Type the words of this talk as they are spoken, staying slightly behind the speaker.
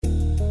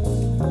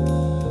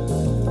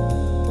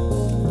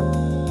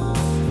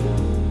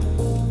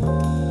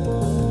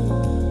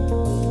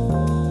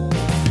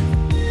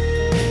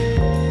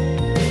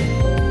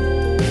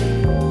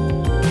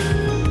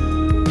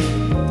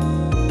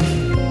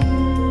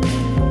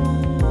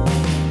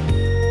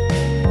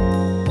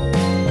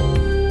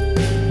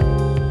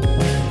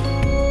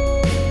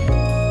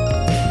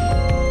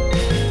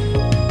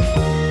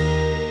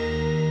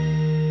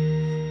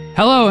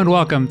and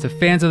welcome to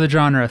Fans of the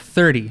Genre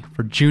 30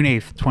 for June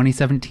 8th,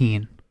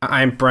 2017.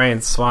 I'm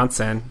Brian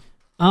Swanson.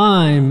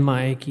 I'm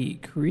Mikey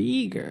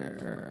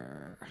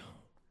Krieger.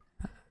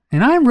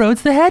 And I'm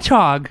Rhodes the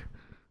Hedgehog.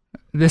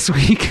 This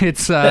week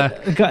it's...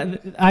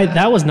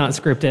 that was not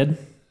scripted.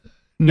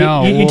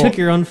 No. You took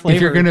your own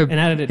flavor and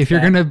added it If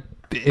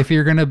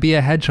you're gonna be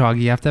a hedgehog,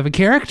 you have to have a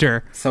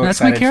character. So that's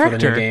my excited character.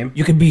 for the new game.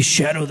 You can be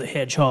Shadow the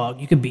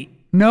Hedgehog. You can be...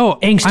 No,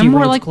 Angsty I'm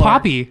more Rhodes like Clark.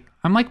 Poppy.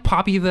 I'm like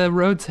Poppy the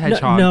Rhodes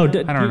Hedgehog. No, I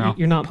don't know.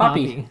 You're not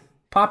Poppy.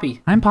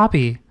 Poppy. I'm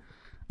Poppy.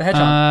 The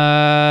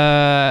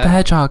hedgehog. The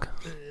hedgehog.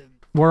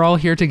 We're all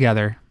here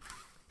together,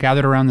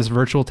 gathered around this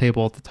virtual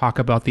table to talk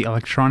about the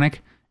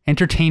Electronic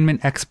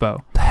Entertainment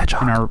Expo. The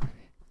hedgehog.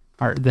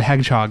 And the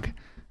hedgehog.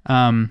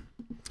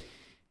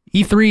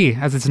 E3,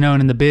 as it's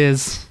known in the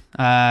biz.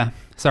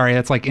 Sorry,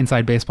 that's like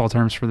inside baseball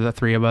terms for the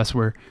three of us.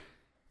 We're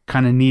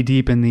kind of knee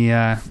deep in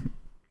the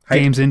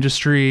games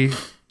industry.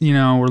 You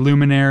know, we're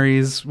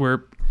luminaries.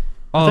 We're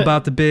all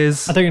about the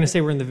biz. I thought you were going to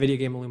say we're in the video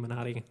game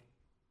Illuminati.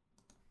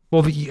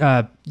 Well,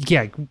 yeah.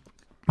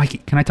 Mikey,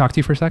 can I talk to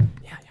you for a sec?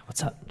 Yeah,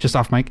 what's up? Just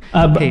off mic.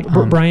 Hey,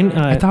 Brian.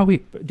 I thought we...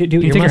 Do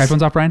Can you take your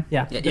headphones off, Brian?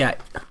 Yeah.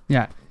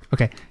 Yeah.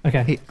 Okay.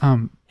 Okay. Hey,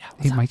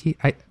 what's up? Mikey,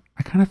 I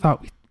kind of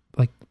thought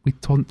we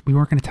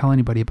weren't going to tell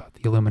anybody about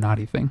the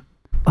Illuminati thing.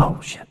 Oh,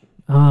 shit.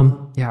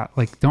 Yeah,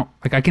 I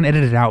can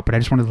edit it out, but I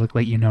just wanted to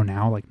let you know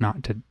now,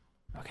 not to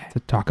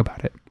talk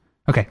about it.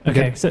 Okay.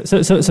 Okay. So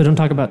don't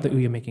talk about the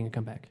Ouya making a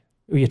comeback.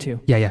 Ouya 2.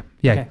 Yeah.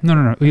 Okay. No.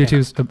 Ouya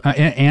 2's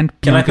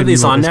and Can I put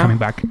these on now? Coming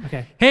back.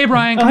 Okay. Hey,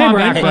 Brian, Oh, come hey, on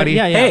Brian. back, buddy.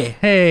 Yeah.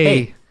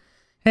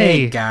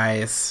 Hey,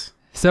 guys.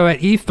 So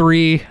at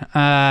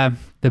E3,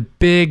 the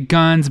big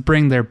guns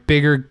bring their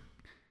bigger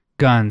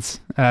guns.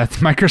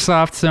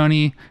 Microsoft,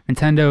 Sony,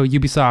 Nintendo,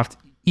 Ubisoft,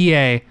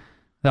 EA,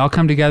 they all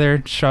come together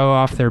to show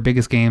off their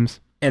biggest games.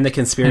 And the And what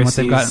conspiracies.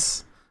 they've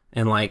got.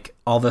 And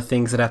all the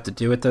things that have to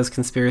do with those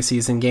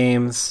conspiracies in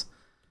games.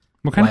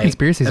 What kind of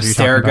conspiracies are you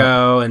talking about?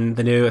 Abstergo and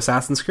the new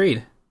Assassin's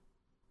Creed.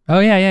 Oh,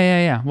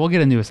 yeah. We'll get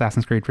a new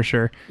Assassin's Creed for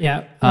sure.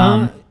 Yeah.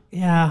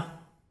 Yeah.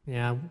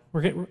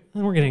 We're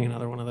getting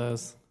another one of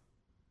those.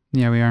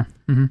 Yeah, we are.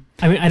 Mm-hmm.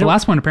 I mean, The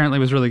last one apparently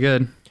was really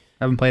good.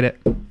 I haven't played it.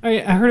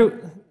 I heard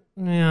it.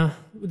 Yeah,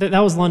 that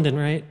was London,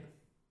 right?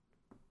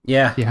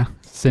 Yeah. Yeah,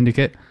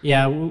 Syndicate.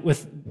 Yeah,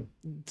 with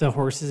the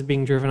horses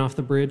being driven off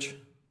the bridge.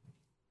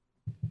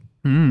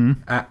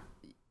 That.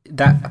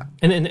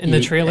 And in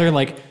the trailer,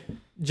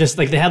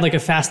 they had a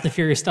Fast and the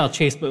Furious style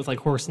chase, but with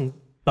horse and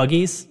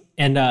buggies,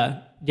 and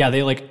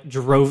they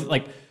drove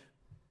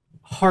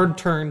hard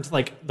turned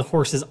the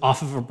horses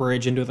off of a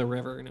bridge into the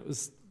river, and it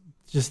was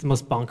just the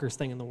most bonkers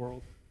thing in the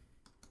world.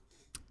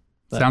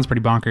 Sounds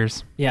pretty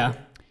bonkers. Yeah.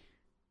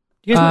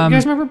 You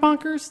guys remember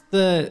Bonkers?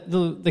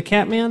 The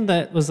cat man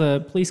that was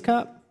a police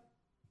cop?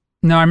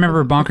 No, I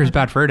remember Bonkers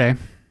Bad Fur Day.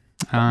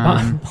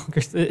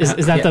 Bonkers.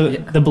 Is that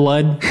the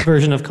blood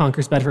version of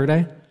Conker's Bad Fur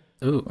Day?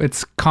 Ooh.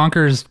 It's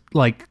Conker's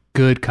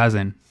good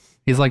cousin.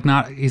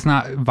 He's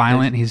not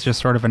violent. He's just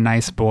sort of a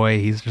nice boy.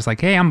 He's just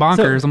hey, I'm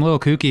bonkers. I'm a little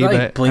kooky, but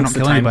I Blinks don't the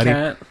kill Time anybody.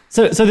 Cat.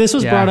 So this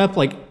was Yeah. brought up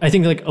I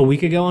think a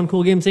week ago on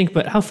Cool Games Inc.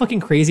 But how fucking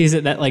crazy is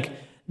it that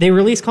they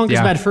released Conker's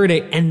Yeah. Bad Fur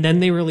Day and then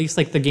they released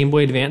the Game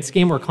Boy Advance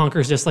game where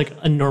Conker's just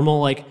a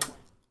normal I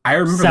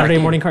remember that Saturday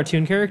game. morning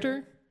cartoon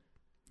character?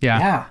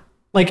 Yeah.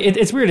 Yeah.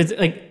 It's weird. It's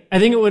I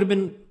think it would have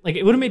been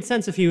it would have made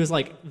sense if he was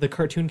the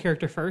cartoon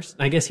character first.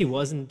 I guess he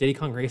was in Diddy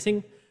Kong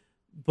Racing,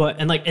 but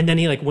and then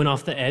he went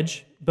off the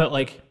edge, but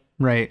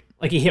Right.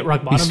 he hit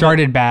rock bottom. He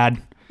started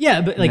bad yeah,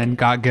 but and then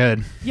got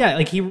good. yeah,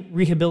 he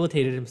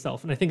rehabilitated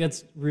himself, and I think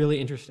that's really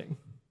interesting.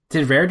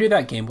 Did Rare do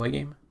that Game Boy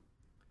game?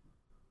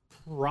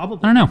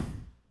 Probably. I don't know.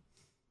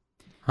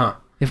 Huh.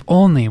 If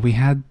only we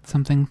had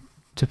something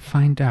to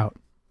find out.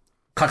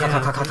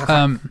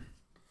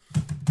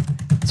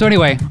 So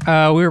anyway,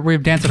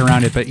 we've danced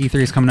around it, but E3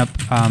 is coming up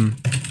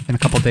in a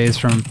couple days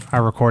from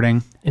our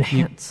recording.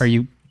 Enhance. Are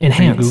you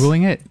Enhance.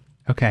 Googling it?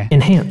 Okay.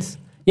 Enhance.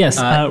 Yes.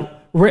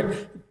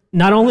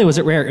 Not only was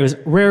it Rare, it was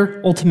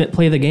Rare Ultimate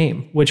Play the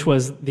Game, which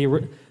was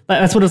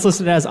that's what it's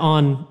listed as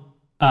on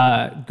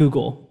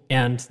Google,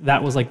 and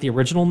that was the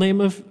original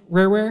name of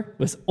Rareware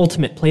was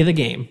Ultimate Play the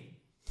Game.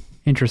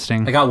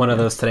 Interesting. I got one of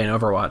those today in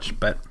Overwatch,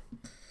 but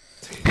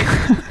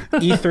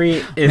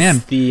E3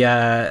 is the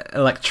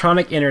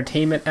Electronic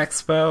Entertainment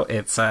Expo.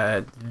 It's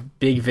a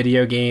big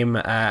video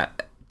game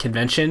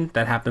convention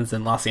that happens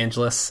in Los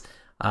Angeles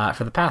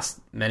for the past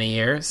many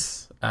years.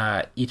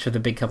 Each of the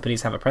big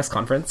companies have a press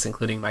conference,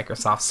 including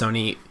Microsoft,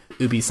 Sony,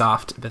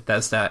 Ubisoft,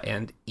 Bethesda,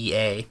 and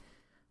EA.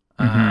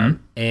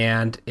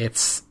 And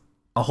it's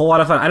a whole lot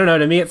of fun. I don't know,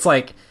 to me it's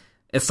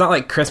not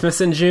like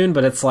Christmas in June,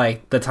 but it's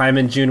the time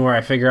in June where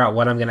I figure out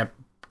what I'm going to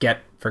get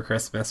for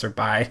Christmas or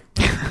buy.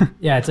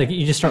 Yeah, it's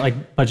you just start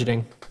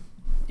budgeting.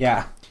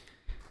 Yeah.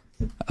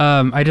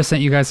 I just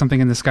sent you guys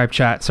something in the Skype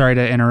chat. Sorry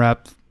to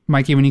interrupt.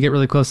 Mikey, when you get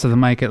really close to the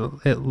mic, it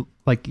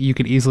you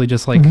could easily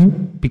just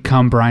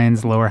become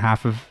Brian's lower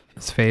half of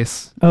his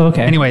face. Oh,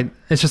 okay. Anyway,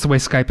 it's just the way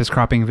Skype is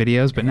cropping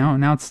videos, but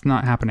now it's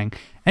not happening.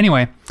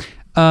 Anyway,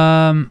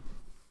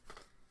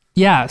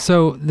 Yeah,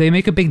 so they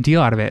make a big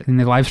deal out of it, and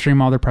they live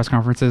stream all their press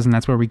conferences, and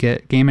that's where we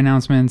get game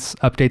announcements,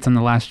 updates on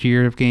the last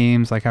year of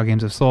games, like how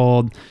games have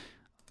sold.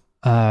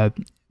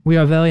 We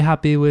are very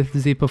happy with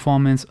the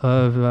performance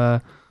of.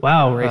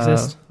 Wow,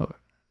 racist.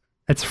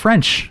 It's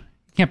French.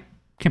 You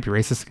can't be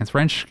racist against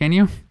French, can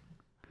you?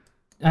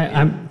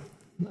 I'm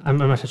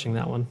not touching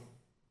that one.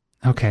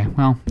 Okay,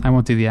 well, I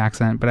won't do the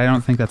accent, but I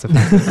don't think that's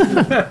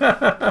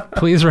offensive.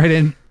 Please write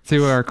in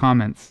to our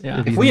comments.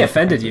 Yeah. If we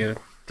offended you,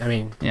 I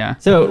mean, yeah.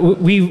 So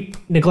we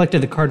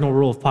neglected the cardinal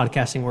rule of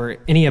podcasting, where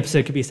any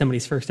episode could be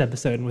somebody's first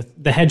episode. And with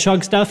the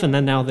hedgehog stuff, and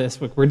then now this,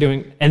 we're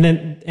doing, we're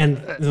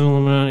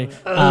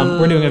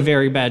doing a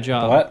very bad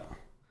job. what?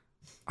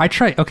 I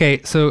try.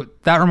 Okay, so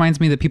that reminds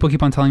me that people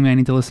keep on telling me I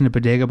need to listen to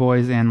Bodega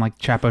Boys and like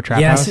Chapo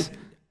Trap House.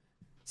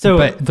 So,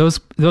 But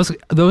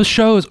those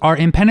shows are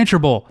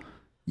impenetrable.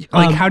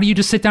 Like, how do you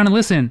just sit down and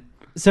listen?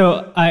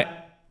 So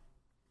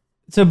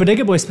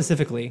Bodega Boys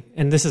specifically,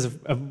 and this is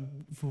a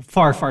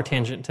far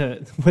tangent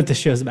to what this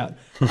show's about.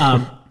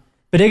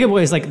 Bodega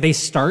Boys, like, they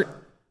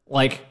start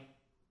like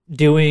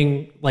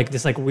doing like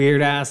this like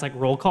weird ass like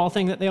roll call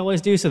thing that they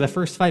always do. So the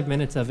first 5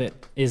 minutes of it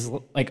is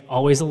like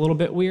always a little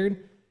bit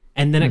weird,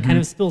 and then it kind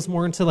of spills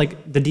more into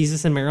like the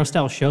Desus and Mero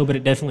style show, but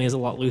it definitely is a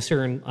lot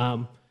looser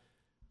and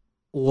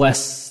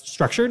less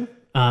structured.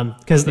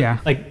 Because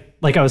like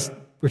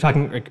we were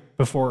talking like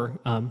before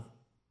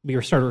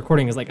we started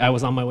recording, is like I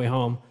was on my way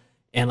home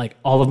and like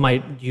all of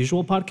my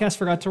usual podcasts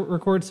forgot to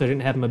record, so I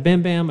didn't have my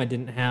Bim Bam, I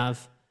didn't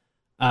have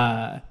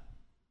I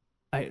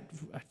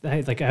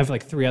have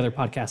like 3 other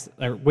podcasts,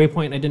 or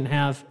Waypoint I didn't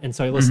have, and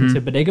so I listened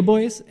to Bodega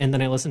Boys, and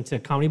then I listened to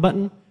Comedy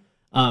Button,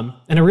 and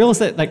I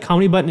realized that like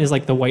Comedy Button is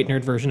like the white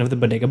nerd version of the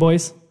Bodega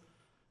Boys.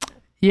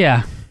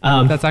 Yeah,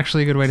 that's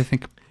actually a good way to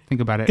think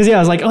about it. Because I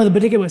was like, oh, the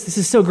Bodega Boys, this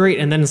is so great,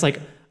 and then it's like,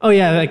 oh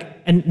yeah, like,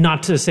 and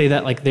not to say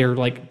that like they're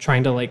like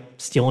trying to like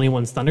steal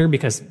anyone's thunder,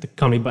 because the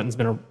Comedy Button's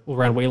been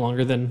around way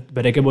longer than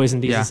Bodega Boys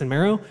and Desus and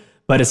Mero,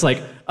 but it's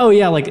like, oh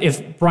yeah, like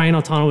if Brian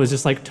Altano was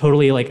just like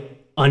totally like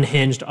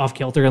unhinged, off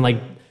kilter, and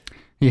like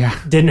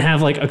didn't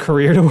have like a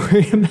career to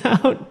worry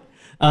about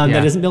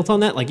that isn't built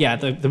on that, like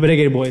the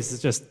Bodega Boys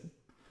is just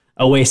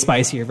a way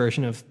spicier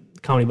version of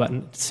Comedy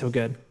Button. It's so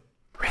good.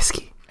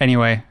 Risky.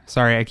 Anyway,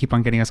 sorry, I keep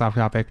on getting us off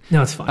topic.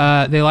 No, it's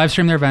fine. They live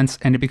stream their events,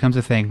 and it becomes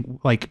a thing.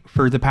 Like,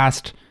 for the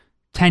past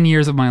 10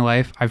 years of my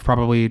life, I've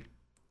probably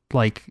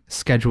like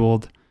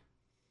scheduled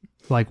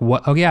like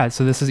what? Oh yeah,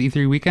 so this is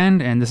E3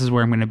 weekend, and this is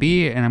where I'm going to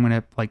be, and I'm going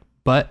to like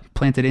butt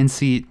planted in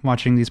seat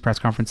watching these press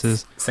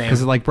conferences. Same.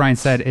 Because like Brian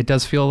said, it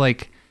does feel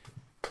like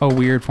a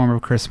weird form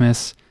of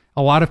Christmas.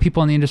 A lot of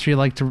people in the industry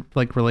like to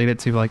like relate it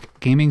to like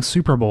gaming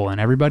Super Bowl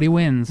and everybody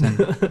wins,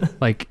 and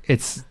like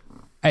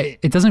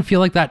it doesn't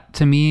feel like that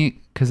to me,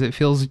 because it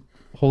feels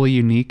wholly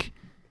unique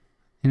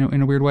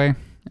in a weird way.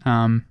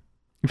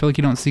 I feel like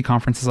you don't see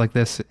conferences like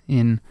this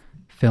in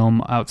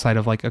film outside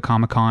of like a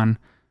Comic-Con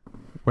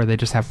where they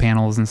just have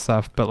panels and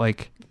stuff, but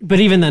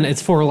even then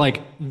it's for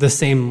like the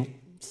same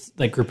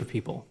like group of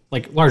people,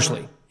 like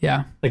largely.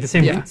 Yeah. Like the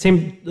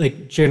same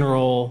like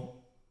general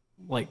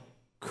like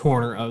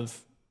corner of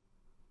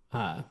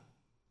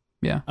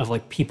of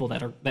like people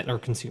that are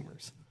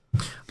consumers.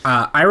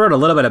 I wrote a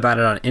little bit about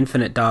it on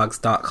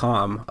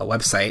infinitedogs.com, a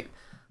website,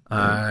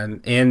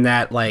 in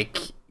that, like,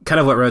 kind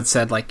of what Rhodes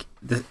said, like,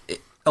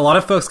 a lot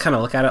of folks kind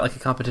of look at it like a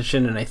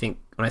competition, and I think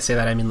when I say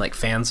that, I mean, like,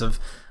 fans of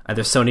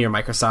either Sony or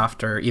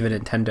Microsoft or even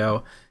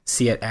Nintendo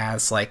see it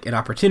as, like, an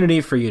opportunity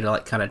for you to,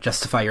 like, kind of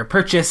justify your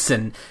purchase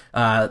and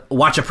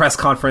watch a press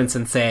conference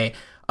and say,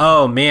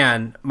 oh,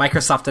 man,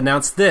 Microsoft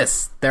announced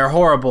this, they're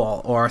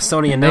horrible, or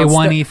Sony announced they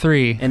won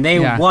E3. And they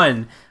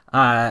won.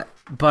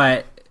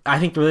 But I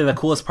think really the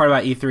coolest part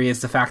about E3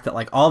 is the fact that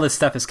like all this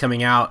stuff is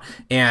coming out,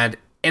 and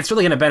it's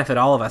really going to benefit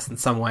all of us in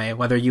some way,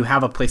 whether you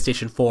have a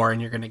PlayStation 4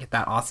 and you're going to get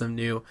that awesome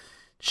new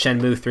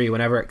Shenmue 3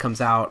 whenever it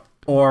comes out,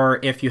 or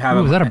if you have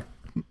is that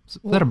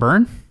a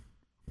burn?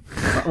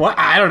 What?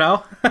 I don't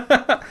know.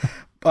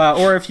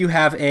 Or if you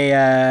have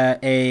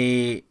an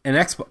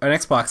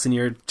Xbox and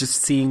you're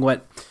just seeing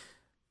what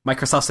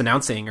Microsoft's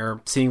announcing,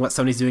 or seeing what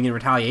Sony's doing in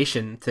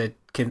retaliation to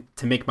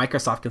make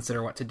Microsoft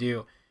consider what to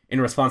do in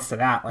response to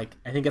that. Like,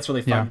 I think it's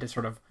really fun to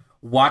sort of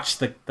watch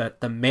the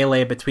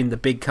melee between the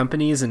big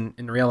companies and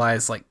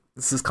realize, like,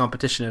 this is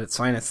competition at its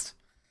finest.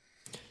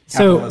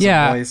 So,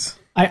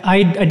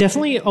 I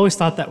definitely always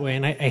thought that way,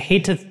 and I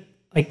hate to,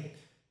 like,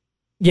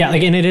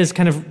 and it is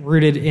kind of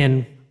rooted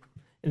in,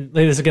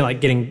 this is again,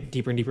 like, getting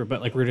deeper and deeper, but,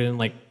 like, rooted in,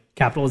 like,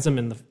 capitalism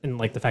and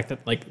like, the fact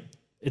that, like,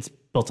 it's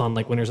built on,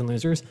 like, winners and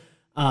losers.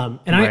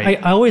 I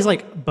always,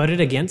 like,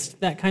 butted against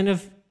that kind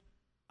of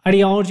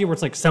ideology where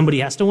it's like somebody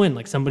has to win,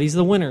 like somebody's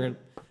the winner,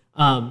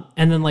 and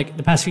then like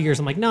the past few years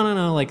I'm like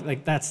no,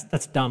 like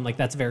that's dumb, like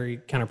that's very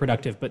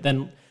counterproductive. But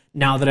then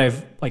now that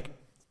I've like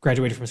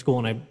graduated from school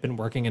and I've been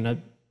working in at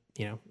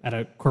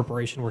a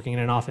corporation, working in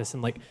an office,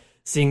 and like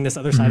seeing this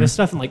other side of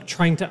stuff, and like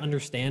trying to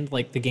understand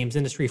like the games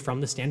industry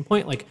from the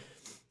standpoint, like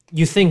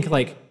you think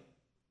like,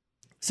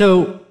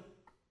 so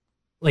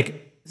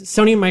like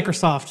Sony and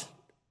Microsoft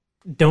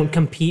don't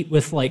compete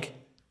with like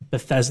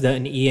Bethesda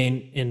and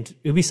EA and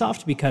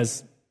Ubisoft,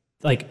 because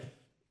like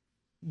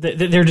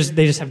they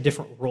just have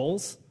different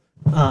roles.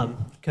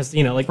 Because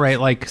like right,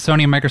 like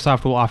Sony and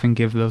Microsoft will often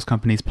give those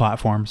companies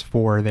platforms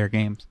for their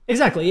games.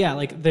 Exactly, yeah.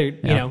 Like they're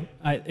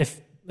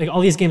if like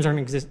all these games aren't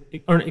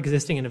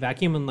existing in a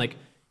vacuum, and like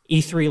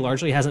E3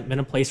 largely hasn't been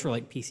a place for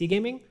like PC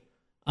gaming,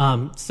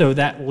 so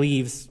that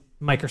leaves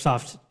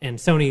Microsoft and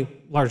Sony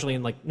largely,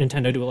 and like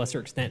Nintendo to a lesser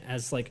extent,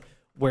 as like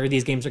where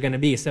these games are going to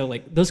be. So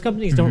like those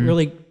companies don't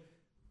really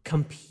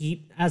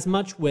compete as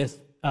much with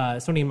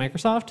Sony and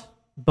Microsoft,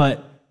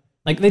 but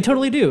like they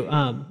totally do,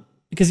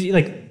 because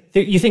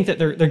you think that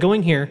they're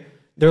going here,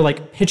 they're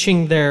like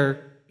pitching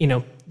their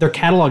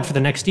catalog for the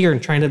next year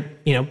and trying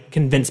to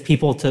convince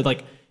people to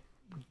like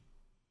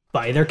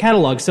buy their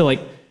catalog. So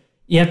like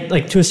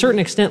like to a certain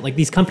extent, like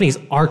these companies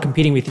are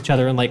competing with each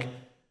other, and like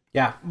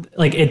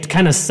like it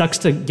kind of sucks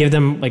to give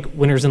them like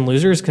winners and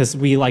losers, because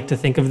we like to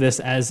think of this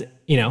as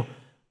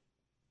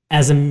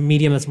as a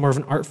medium that's more of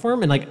an art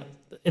form, and like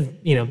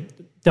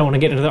don't want to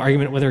get into the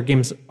argument whether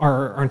games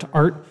are or aren't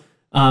art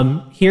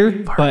here,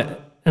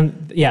 but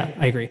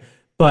I agree.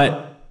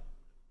 But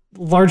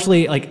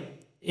largely, like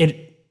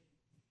it,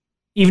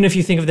 even if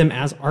you think of them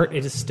as art,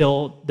 it is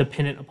still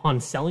dependent upon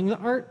selling the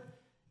art.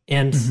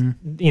 And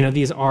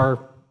these are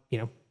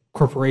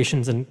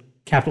corporations and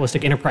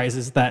capitalistic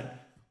enterprises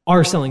that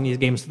are selling these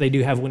games, so they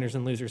do have winners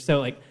and losers. So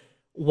like,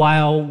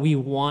 while we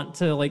want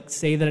to like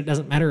say that it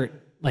doesn't matter,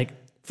 like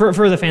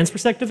for the fans'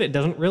 perspective, it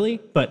doesn't really.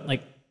 But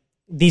like,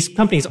 these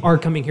companies are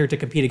coming here to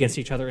compete against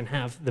each other and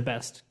have the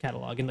best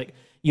catalog. And like,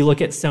 you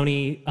look at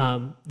Sony,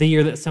 the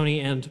year that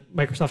Sony and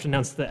Microsoft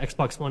announced the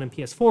Xbox One and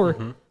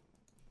PS4,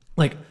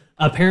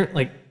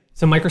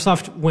 so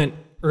Microsoft went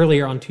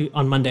earlier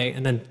on Monday,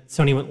 and then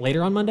Sony went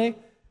later on Monday,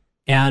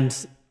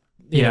 and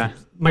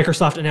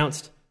Microsoft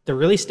announced the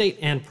release date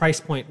and price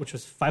point, which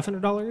was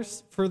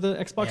 $500 for the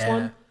Xbox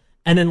One,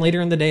 and then later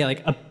in the day,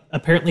 like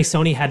apparently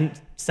Sony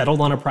hadn't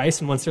settled on a price,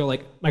 and once they're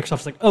like,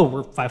 Microsoft's like, oh,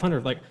 we're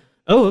 500, like,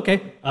 oh,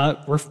 okay,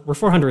 we're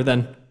 400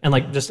 then, and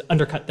like just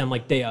undercut them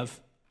like day of.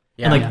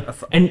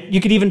 And you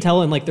could even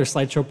tell in like their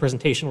slideshow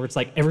presentation where it's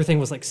like everything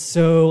was like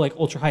so like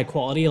ultra high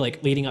quality,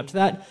 like leading up to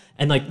that,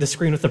 and like the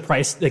screen with the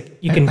price, like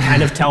you can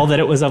kind of tell that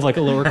it was of like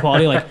a lower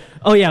quality. Like,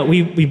 oh yeah,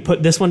 we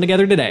put this one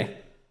together today.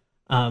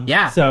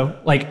 So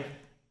like,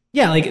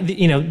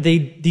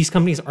 these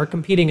companies are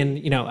competing,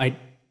 and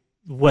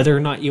whether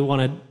or not you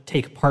want to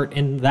take part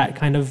in that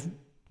kind of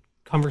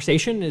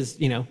conversation is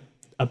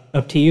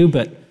up to you,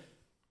 but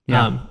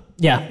I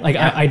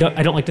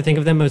don't like to think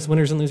of them as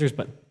winners and losers,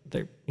 but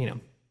they're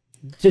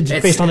just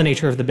based on the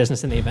nature of the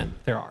business and the event,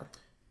 there are.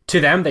 To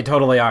them, they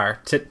totally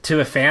are. To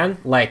a fan,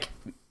 like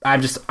I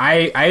just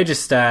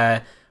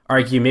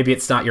argue maybe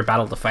it's not your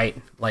battle to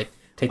fight. Like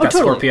take that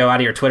totally. Scorpio out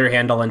of your Twitter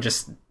handle and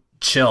just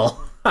chill.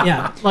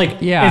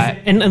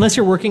 Unless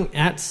you're working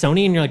at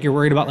Sony and you're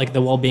worried about like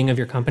the well-being of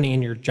your company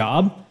and your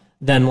job,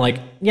 then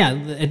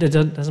it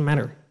doesn't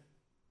matter.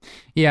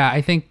 Yeah,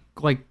 I think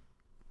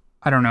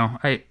I don't know.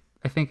 I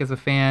think as a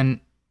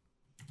fan,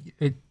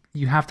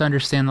 you have to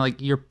understand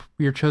like your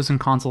chosen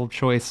console of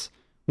choice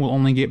will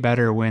only get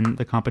better when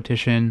the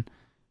competition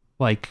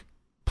like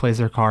plays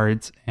their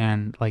cards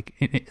and like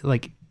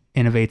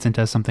innovates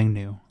into something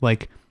new.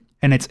 Like,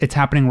 and it's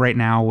happening right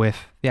now with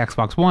the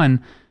Xbox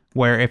One,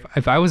 where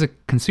if I was a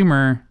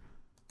consumer,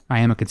 I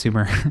am a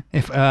consumer.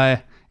 If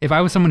I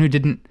was someone who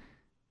didn't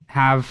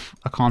have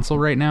a console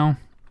right now,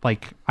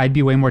 like I'd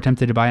be way more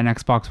tempted to buy an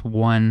Xbox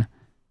One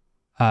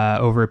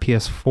over a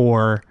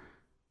PS4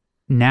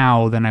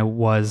 now than I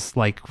was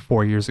like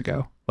 4 years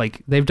ago.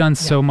 Like they've done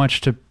so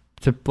much to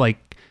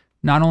like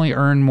not only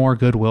earn more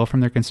goodwill from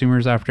their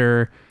consumers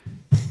after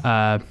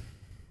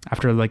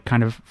like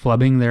kind of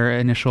flubbing their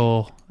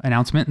initial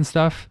announcement and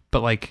stuff,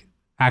 but like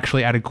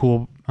actually added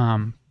cool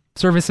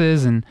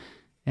services and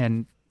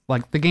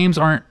like the games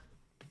aren't,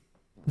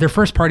 their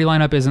first party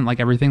lineup isn't like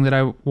everything that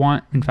I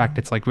want. In fact,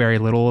 it's like very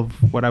little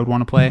of what I would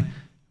want to play,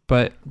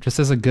 but just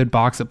as a good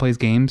box that plays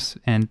games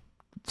and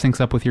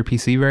syncs up with your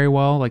PC very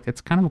well, like it's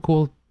kind of a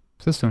cool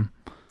system.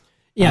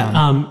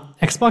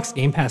 Xbox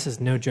Game Pass is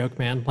no joke,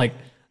 man. Like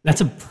that's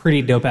a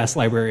pretty dope ass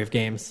library of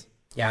games.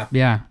 It's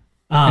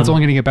only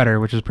going to get better,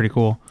 which is pretty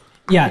cool.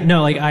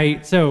 Whenever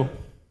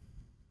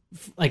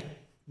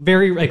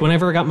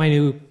I got my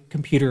new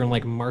computer in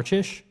like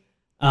Marchish,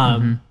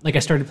 like I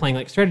started playing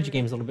like strategy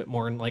games a little bit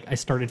more, and like I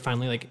started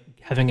finally like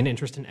having an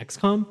interest in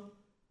XCOM,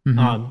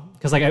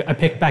 because like I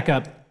picked back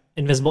up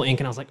Invisible Ink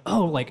and I was like,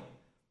 oh, like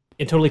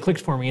it totally clicked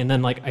for me. And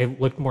then like I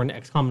looked more into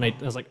XCOM and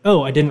I was like,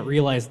 oh, I didn't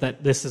realize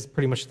that this is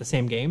pretty much the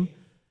same game.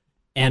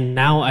 And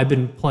now I've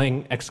been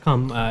playing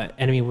XCOM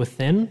Enemy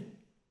Within,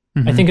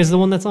 I think is the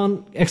one that's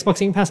on Xbox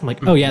Game Pass. I'm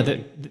like, oh yeah,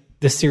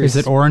 this series.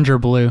 Is it orange or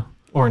blue?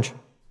 Orange.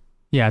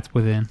 Yeah, it's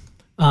Within.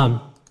 And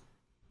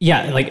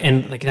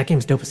that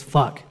game's dope as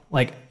fuck.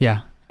 Like,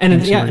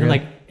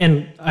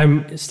 and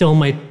I'm still in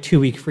my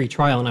 2-week free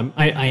trial, and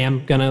I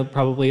am gonna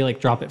probably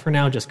like drop it for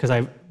now just because I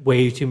have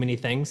way too many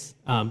things.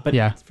 But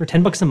for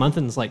 $10 a month,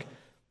 and it's like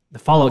the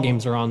Fallout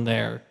games are on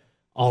there,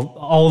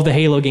 all of the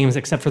Halo games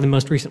except for the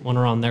most recent one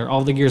are on there. All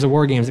of the Gears of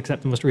War games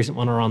except the most recent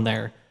one are on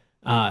there.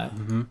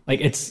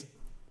 Like it's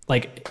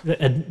like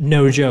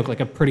no joke, like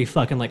a pretty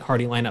fucking like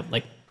hearty lineup.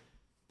 Like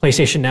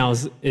PlayStation Now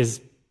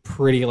is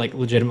pretty like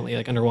legitimately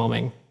like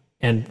underwhelming,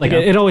 and like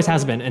it always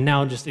has been. And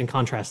now just in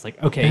contrast,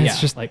 like okay, and yeah,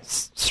 it's just like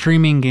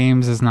streaming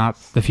games is not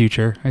the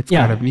future. It's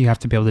gotta, you have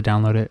to be able to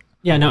download it.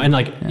 Yeah, no, and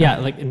like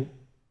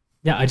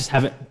I just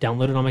have it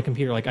downloaded on my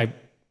computer. Like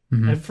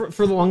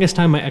for the longest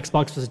time, my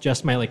Xbox was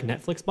just my like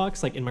Netflix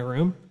box, like in my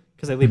room,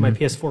 because I leave my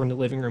PS4 in the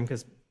living room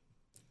because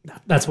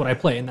that's what I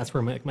play, and that's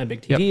where my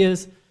big TV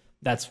is.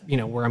 That's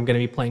where I'm going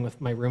to be playing with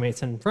my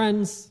roommates and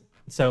friends.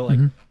 So like,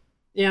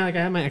 yeah, like I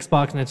have my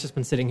Xbox, and it's just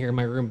been sitting here in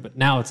my room. But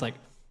now it's like,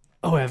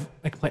 oh, I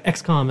can play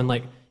XCOM, and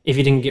like if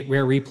you didn't get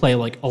Rare Replay,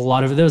 like a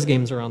lot of those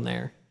games are on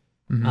there.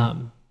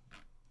 And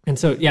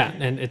so yeah,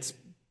 and it's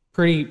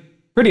pretty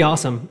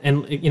awesome.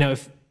 And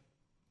if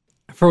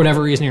for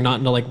whatever reason you're not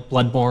into like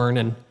Bloodborne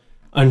and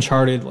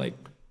Uncharted, like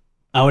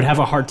I would have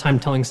a hard time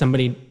telling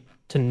somebody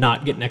to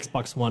not get an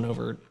Xbox One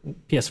over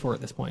PS4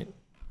 at this point.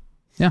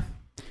 Yeah.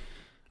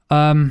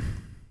 When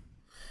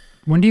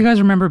do you guys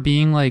remember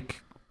being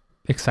like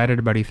excited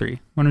about E3?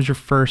 When was your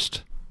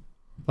first,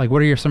 like,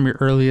 what are some of your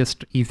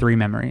earliest E3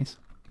 memories?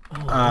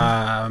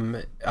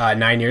 9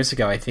 years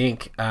ago, I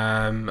think.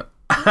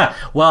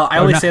 Well, I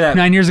always say that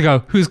 9 years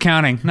ago. Who's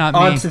counting? Not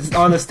me.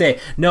 On this day.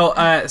 No.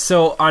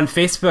 So on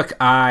Facebook,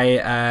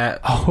 I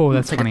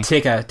that's funny.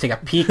 Take a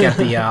peek at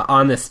the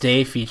on this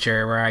day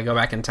feature where I go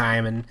back in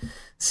time and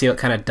see what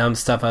kind of dumb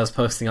stuff I was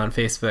posting on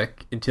Facebook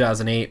in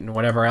 2008 and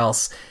whatever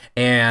else.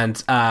 And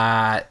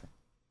it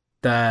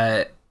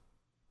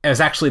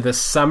was actually the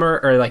summer,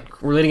 or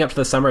like leading up to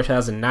the summer of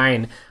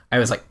 2009. I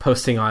was like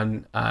posting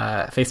on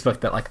Facebook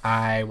that like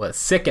I was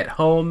sick at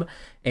home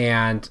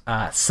and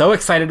so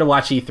excited to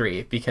watch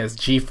E3 because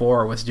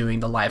G4 was doing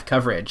the live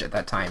coverage at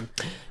that time.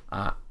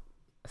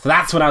 So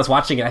that's when I was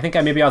watching it. I think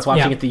I was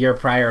watching it the year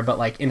prior, but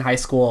like in high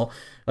school,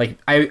 like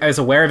I was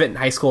aware of it in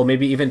high school,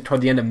 maybe even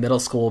toward the end of middle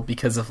school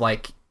because of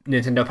like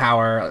Nintendo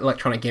Power,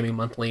 Electronic Gaming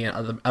Monthly,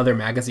 and other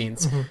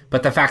magazines.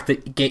 But the fact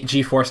that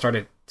G4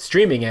 started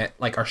streaming it,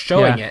 like, or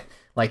showing it,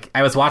 like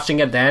I was watching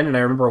it then, and I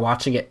remember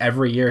watching it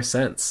every year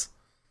since.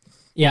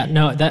 Yeah,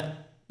 no,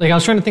 that like I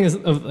was trying to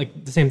think of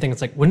like the same thing.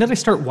 It's like, when did I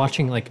start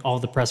watching like all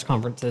the press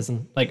conferences?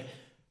 And like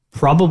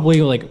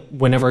probably like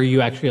whenever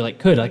you actually like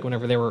could, like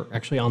whenever they were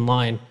actually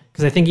online.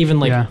 Because I think even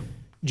like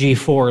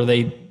G4,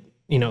 they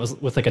it was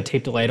with like a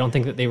tape delay. I don't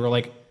think that they were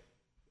like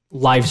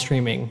live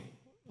streaming.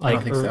 Like, I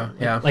don't think so.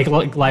 Yeah,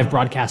 like live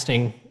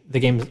broadcasting the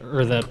games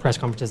or the press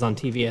conferences on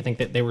TV. I think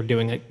that they were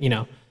doing like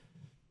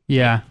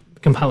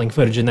compiling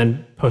footage and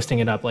then posting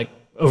it up like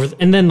over,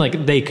 and then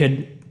like they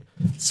could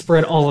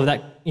spread all of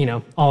that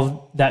all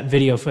of that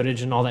video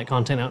footage and all that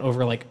content out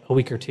over like a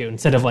week or two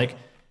instead of like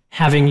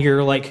having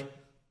your like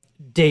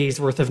days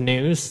worth of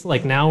news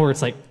like now where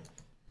it's like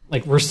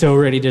we're so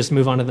ready to just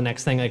move on to the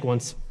next thing. Like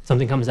once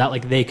something comes out,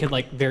 like they could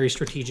like very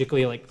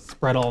strategically like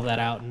spread all of that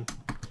out, and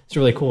it's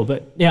really cool.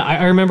 But yeah,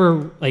 I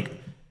remember like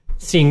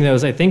seeing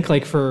those. I think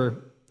like for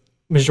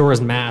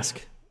Majora's Mask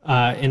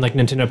in like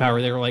Nintendo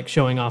Power, they were like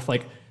showing off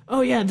like,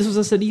 oh yeah, this was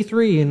us at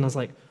E3, and I was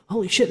like,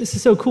 holy shit, this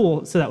is so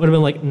cool. So that would have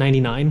been like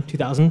 99,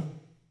 2000.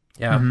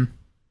 Yeah.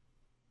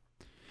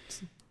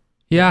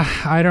 Yeah,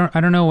 I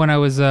don't know when I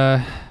was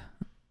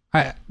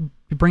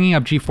bringing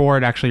up G4,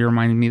 it actually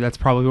reminded me that's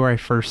probably where I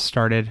first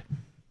started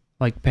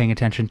like paying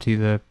attention to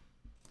the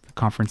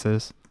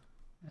conferences,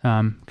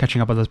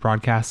 catching up on those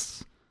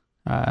broadcasts.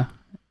 But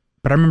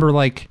I remember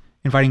like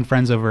inviting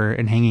friends over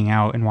and hanging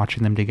out and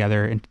watching them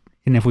together, and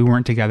if we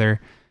weren't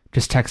together,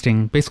 just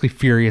texting basically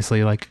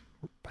furiously, like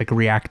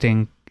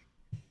reacting.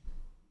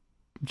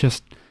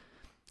 Just,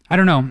 I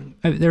don't know.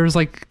 There was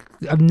like,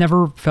 I've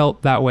never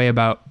felt that way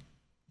about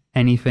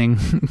anything.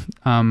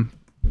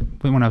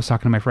 When I was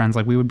talking to my friends,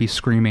 like we would be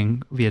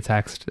screaming via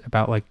text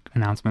about like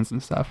announcements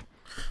and stuff.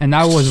 And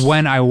that was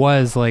when I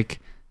was like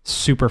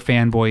super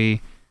fanboy,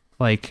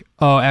 like,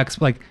 oh,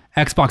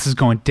 Xbox is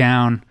going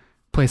down.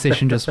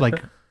 PlayStation just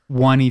like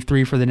won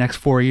E3 for the next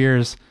 4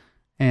 years.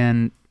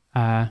 And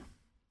I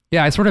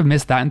sort of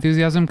missed that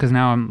enthusiasm because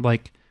now I'm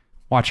like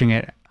watching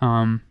it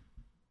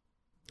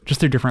just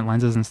through different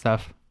lenses and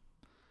stuff.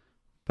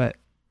 But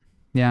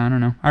yeah, I don't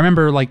know. I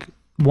remember like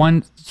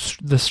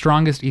the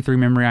strongest E3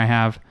 memory I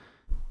have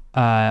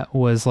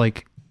was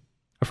like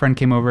a friend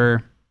came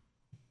over.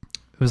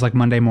 It was like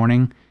Monday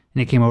morning, and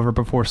he came over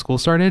before school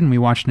started, and we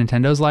watched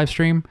Nintendo's live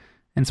stream,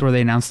 and so where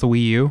they announced the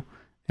Wii U,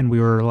 and we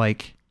were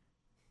like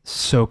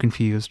so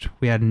confused.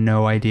 We had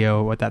no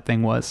idea what that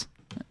thing was,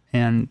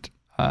 and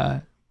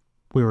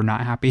we were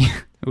not happy.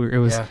 It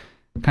was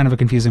kind of a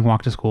confusing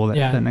walk to school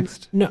the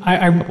next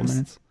couple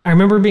minutes. I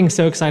remember being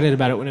so excited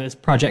about it when it was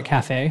Project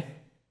Cafe.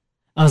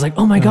 I was like,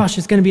 oh my gosh,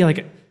 it's going to be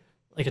like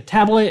a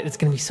tablet. It's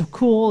going to be so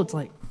cool. It's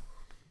like,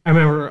 I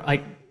remember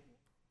like,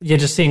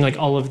 just seeing like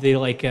all of the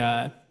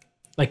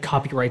like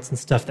copyrights and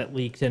stuff that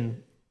leaked,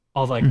 and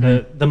all like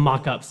the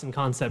mock-ups and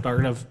concept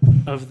art of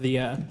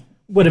the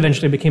what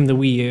eventually became the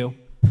Wii U.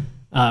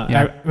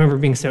 I remember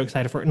being so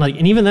excited for it.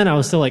 And even then I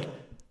was still like,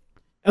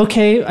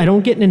 okay, I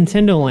don't get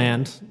Nintendo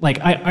Land. Like,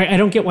 I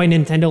don't get why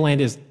Nintendo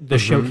Land is the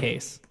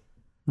showcase.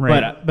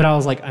 Right. But I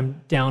was like,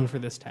 I'm down for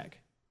this tech.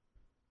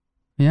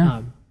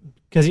 Yeah.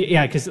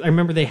 Because I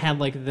remember they had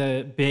like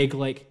the big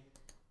like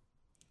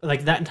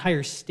that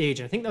entire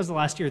stage. I think that was the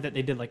last year that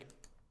they did like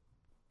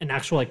an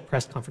actual like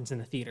press conference in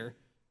the theater.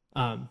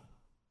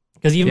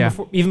 Because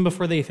even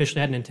before they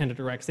officially had Nintendo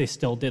Directs, they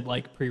still did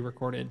like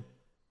pre-recorded,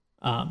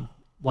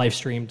 live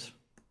streamed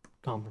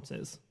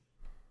conferences.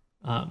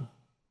 And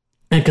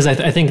because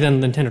I think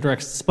then Nintendo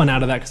Directs spun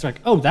out of that because they're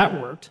like, oh,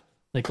 that worked.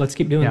 Like, let's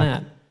keep doing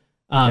that.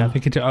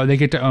 They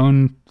get to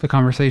own the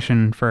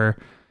conversation for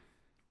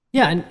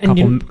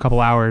and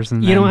couple hours,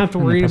 and you don't have to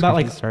worry about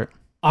like start.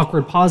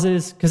 Awkward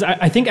pauses. Because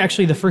I think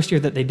actually the first year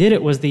that they did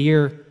it was the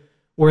year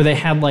where they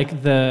had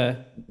like the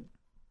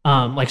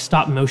like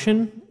stop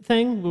motion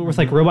thing with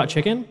like Robot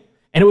Chicken,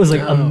 and it was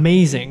like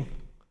amazing.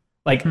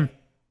 Like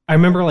I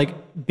remember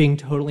like being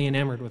totally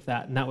enamored with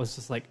that, and that was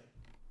just like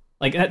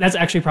that's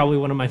actually probably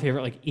one of my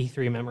favorite like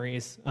E3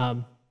 memories.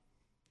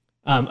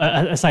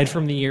 Aside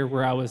from the year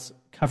where I was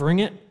covering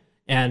it,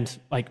 and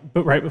like,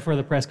 but right before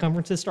the press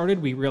conferences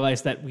started, we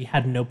realized that we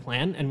had no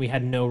plan and we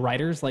had no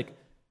writers like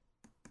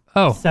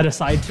set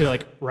aside to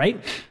like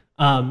write.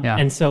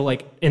 And so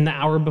like in the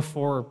hour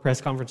before press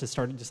conferences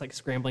started, just like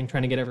scrambling,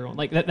 trying to get everyone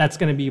like that's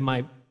going to be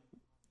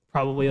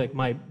probably like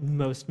my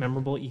most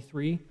memorable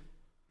E3.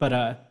 But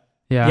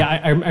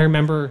I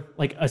remember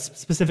like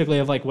specifically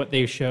of like what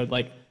they showed.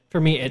 Like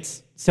for me,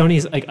 it's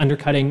Sony's like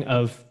undercutting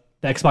of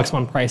the Xbox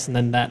One price, and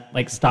then that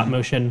like stop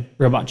motion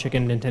Robot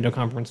Chicken Nintendo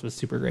conference was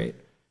super great.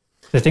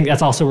 So I think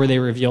that's also where they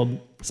revealed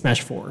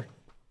Smash 4.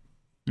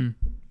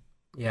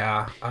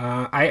 Yeah,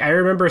 I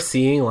remember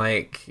seeing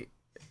like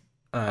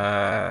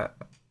I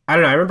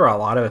don't know. I remember a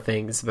lot of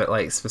things, but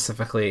like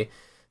specifically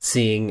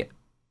seeing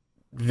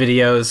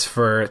videos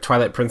for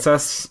Twilight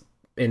Princess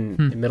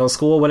in middle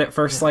school when it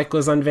first like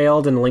was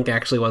unveiled, and Link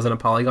actually wasn't a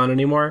polygon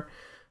anymore,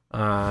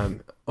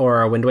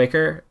 or a Wind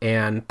Waker,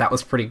 and that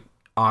was pretty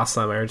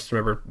awesome. I just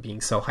remember being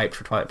so hyped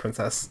for Twilight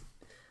Princess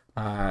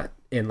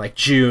in like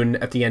June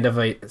at the end of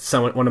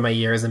one of my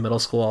years in middle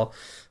school,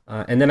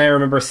 and then I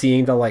remember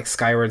seeing the like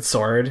Skyward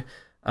Sword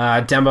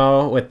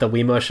demo with the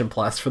Wii Motion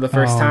Plus for the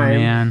first time,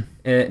 man.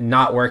 And it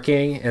not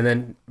working, and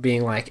then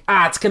being like,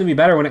 it's gonna be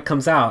better when it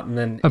comes out, and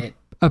then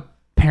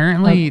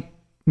apparently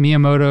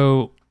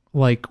Miyamoto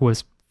like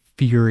was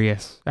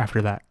furious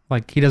after that.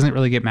 Like he doesn't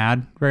really get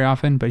mad very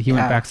often, but he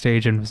went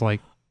backstage and was like,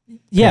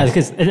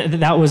 because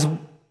that was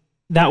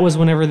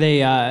whenever they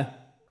that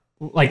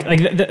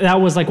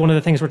was like one of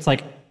the things where it's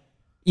like,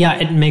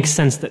 it makes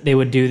sense that they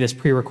would do this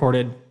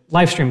pre-recorded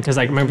live stream, because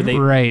I remember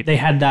they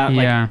had that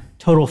like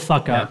total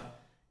fuck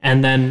up,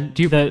 and then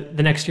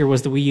the next year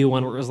was the Wii U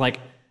one where it was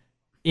like,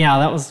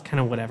 that was kind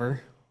of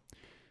whatever.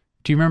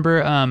 Do you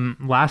remember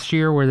last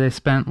year where they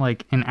spent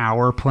like an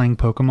hour playing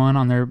Pokemon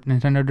on their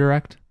Nintendo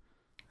Direct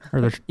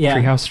or their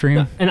Treehouse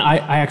stream? And I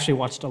actually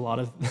watched a lot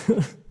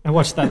of I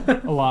watched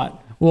that a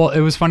lot. Well,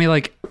 it was funny.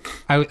 Like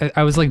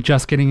I was like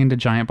just getting into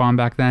Giant Bomb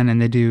back then,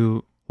 and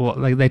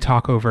they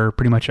talk over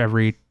pretty much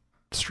every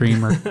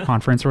stream or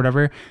conference or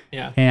whatever.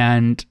 Yeah.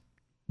 And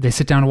they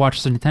sit down to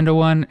watch the Nintendo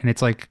one, and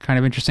it's like kind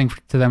of interesting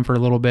to them for a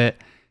little bit,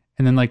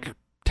 and then like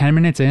 10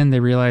 minutes in, they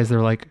realize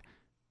they're like,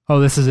 oh,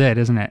 this is it,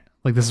 isn't it?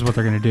 Like this is what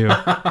they're gonna do.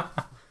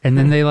 And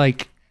then they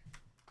like,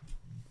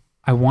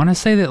 I want to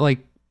say that like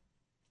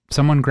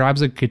someone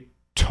grabs a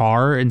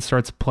guitar and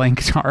starts playing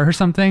guitar or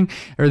something,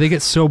 or they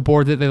get so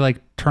bored that they like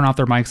turn off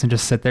their mics and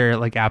just sit there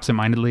like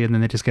absentmindedly, and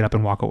then they just get up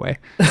and walk away.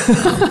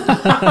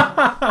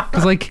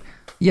 Because like,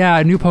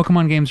 new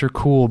Pokemon games are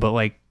cool, but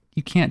like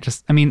you can't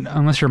just, I mean,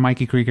 unless you're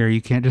Mikey Krieger,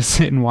 you can't just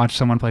sit and watch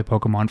someone play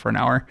Pokemon for an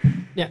hour.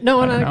 Yeah, no,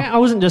 I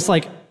wasn't just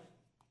like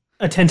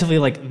attentively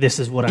like, this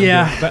is what I'm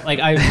doing, but like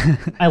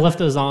I left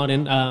those on,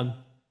 and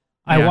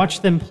I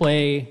watched them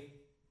play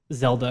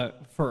Zelda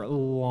for a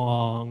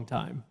long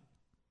time.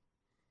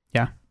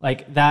 Yeah,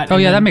 like that. Oh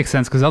yeah, that makes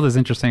sense, because Zelda's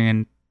interesting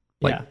and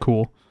like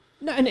cool.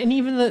 No, and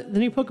even the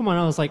new Pokemon,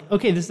 I was like,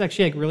 okay, this is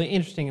actually like really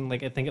interesting, and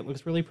like I think it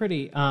looks really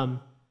pretty.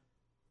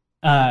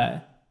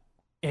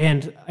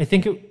 And I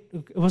think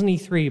it wasn't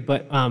E3,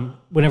 but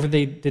whenever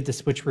they did the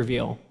Switch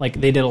reveal,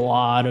 like they did a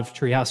lot of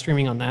Treehouse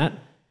streaming on that,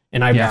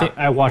 and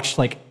I watched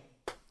like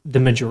the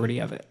majority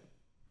of it.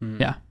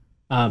 Yeah.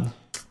 And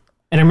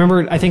I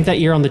remember, I think that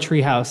year on the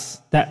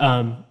Treehouse,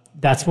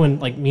 that's when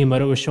like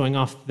Miyamoto was showing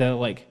off the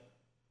like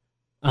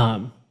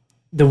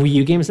the Wii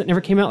U games that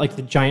never came out, like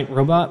the giant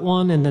robot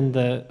one, and then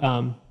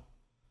the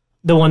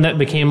one that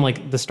became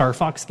like the Star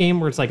Fox game,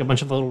 where it's like a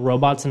bunch of little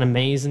robots in a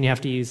maze, and you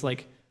have to use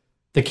like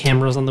the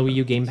cameras on the Wii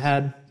U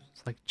gamepad.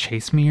 It's like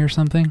Chase Me or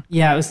something.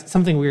 Yeah, it was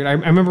something weird. I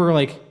remember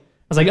like I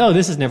was like, oh,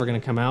 this is never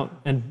going to come out,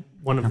 and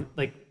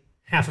like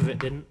half of it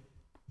didn't.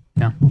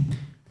 Yeah.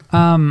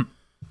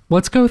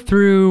 Let's go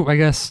through, I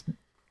guess,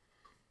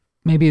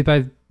 maybe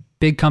by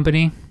big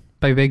company,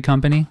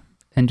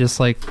 and just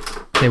like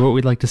say what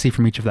we'd like to see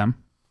from each of them.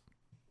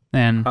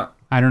 And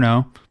I don't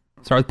know.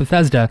 Start with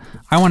Bethesda.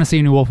 I want to see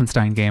a new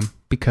Wolfenstein game,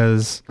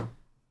 because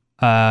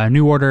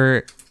New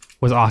Order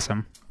was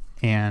awesome,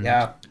 and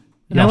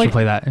And Y'all I should like,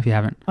 play that if you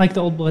haven't. I like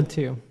the Old Blood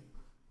too.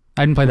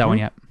 I didn't play that one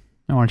yet.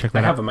 I want to check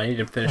I that have out. them. I need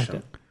to finish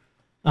them.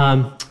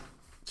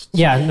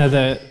 Yeah, no,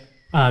 the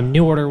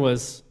New Order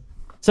was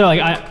so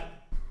like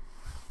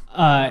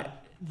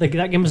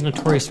that game was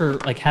notorious for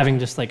like having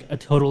just like a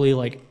totally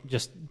like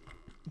just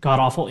god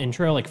awful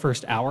intro like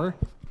first hour,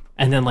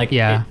 and then like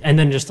and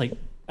then just like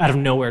out of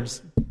nowhere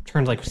just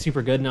turned like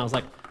super good, and I was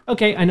like,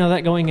 okay, I know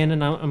that going in,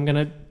 and I'm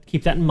gonna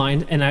keep that in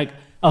mind, and I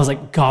was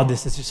like, God,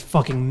 this is just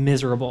fucking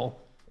miserable.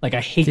 Like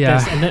I hate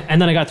this,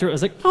 and then I got through it. I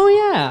was like, oh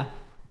yeah,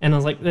 and I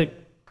was like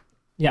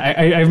yeah,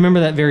 I remember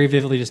that very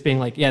vividly, just being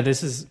like, yeah,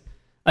 this is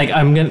like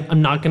I'm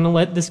not gonna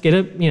let this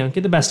get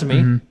the best of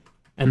me,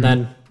 and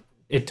then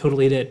it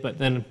totally did. But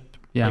then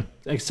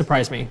it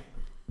surprised me.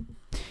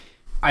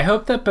 I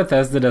hope that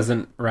Bethesda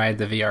doesn't ride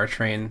the VR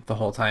train the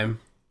whole time.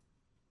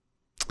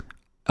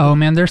 Oh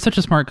man, they're such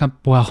a smart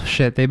company. Well,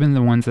 shit, they've been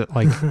the ones that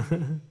like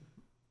Fallout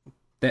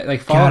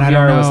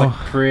VR was like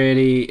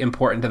pretty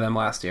important to them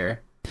last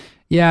year.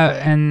 Yeah,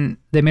 and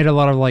they made a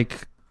lot of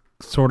like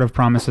sort of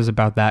promises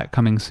about that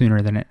coming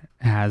sooner than it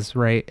has,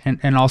 right?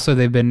 And also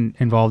they've been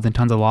involved in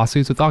tons of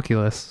lawsuits with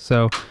Oculus.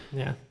 So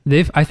yeah,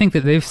 I think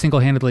that they've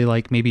single-handedly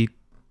like maybe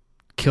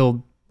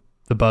killed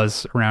the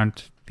buzz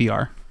around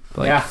VR.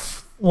 Like, yeah.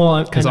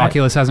 Well, because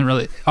Oculus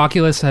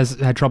has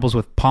had troubles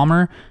with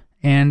Palmer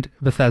and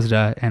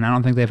Bethesda, and I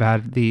don't think they've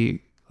had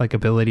the like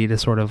ability to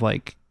sort of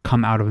like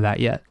come out of that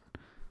yet.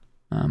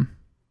 I don't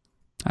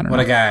know. What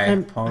a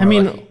guy. Palmer, I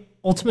mean,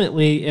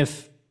 ultimately,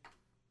 if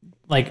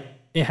like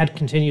it had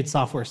continued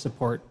software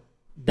support,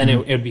 then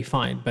it would be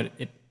fine. But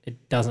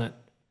it doesn't.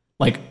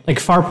 Like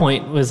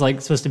Farpoint was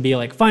like supposed to be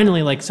like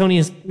finally like Sony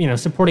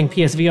is supporting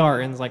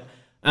PSVR, and it's like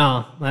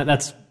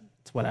that's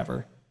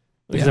whatever.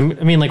 Because I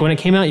mean, like when it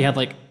came out, you had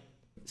like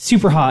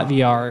Super Hot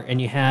VR,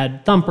 and you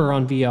had Thumper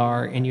on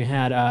VR, and you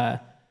had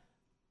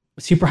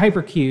Super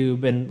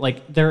Hypercube, and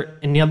like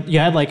you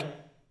had like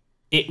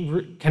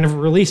it kind of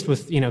released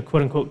with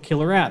quote unquote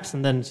killer apps,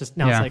 and then it's just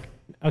now it's like,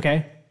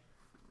 okay,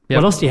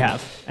 what else do you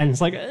have? And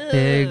it's like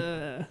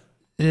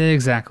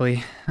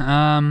exactly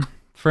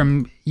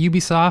from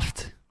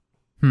Ubisoft.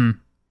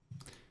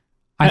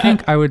 I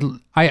think I would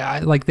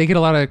like they get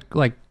a lot of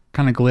like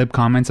kind of glib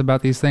comments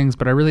about these things,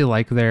 but I really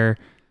like their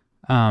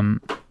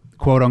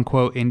quote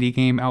unquote indie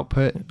game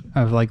output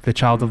of like the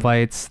Child of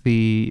Lights,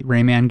 the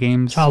Rayman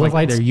games, Child of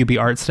Lights, their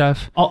UbiArt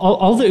stuff,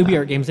 all the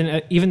UbiArt games.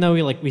 And even though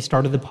we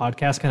started the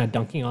podcast kind of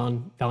dunking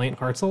on Valiant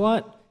Hearts a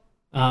lot,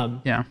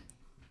 all the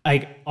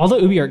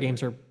UbiArt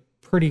games are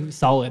pretty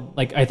solid.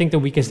 Like I think the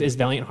weakest is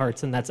Valiant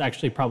Hearts, and that's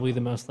actually probably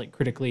the most like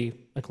critically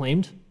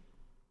acclaimed.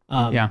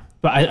 But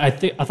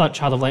I thought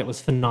Child of Light was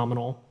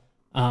phenomenal.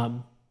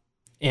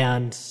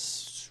 And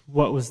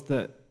what was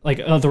the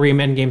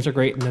Rayman games are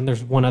great, and then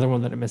there's one other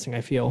one that I'm missing,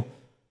 I feel.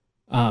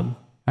 I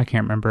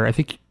can't remember. I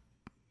think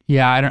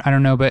I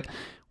don't know, but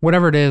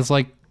whatever it is,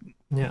 like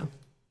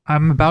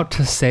I'm about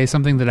to say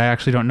something that I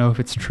actually don't know if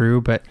it's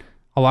true, but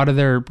a lot of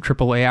their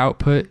AAA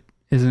output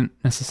isn't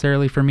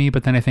necessarily for me,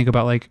 but then I think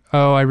about like,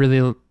 oh, I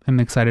really am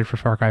excited for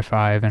Far Cry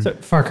 5 and so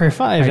Far Cry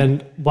 5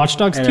 and Watch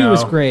Dogs 2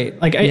 was great.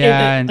 Like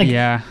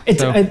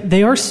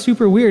they are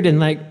super weird, and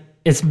like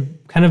it's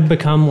kind of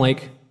become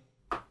like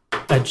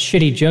a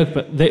shitty joke,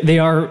 but they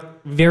are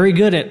very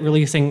good at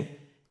releasing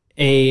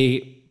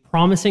a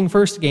promising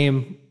first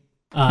game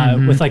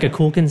with like a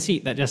cool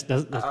conceit that just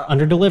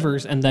under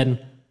delivers, and then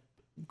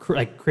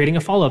creating a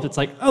follow-up. It's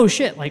like, oh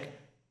shit, like,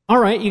 all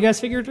right, you guys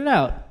figured it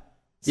out.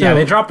 So,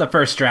 they dropped the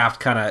first draft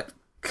kind of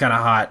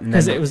hot, and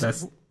then it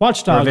was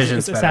Watch Dogs,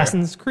 it's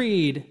Assassin's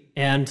Creed,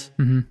 and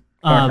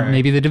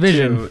maybe The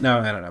Division. No,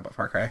 I don't know about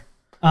Far Cry.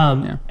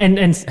 And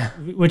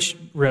which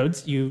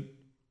roads you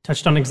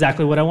touched on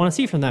exactly what I want to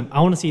see from them. I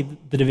want to see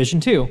The Division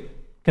 2,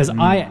 because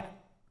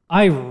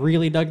I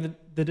really dug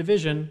the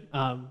Division.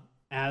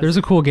 There's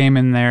a cool game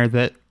in there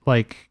that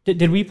like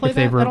did we play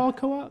that at all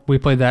co-op? We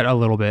played that a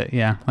little bit,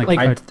 like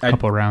a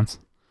couple of rounds.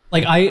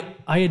 Like I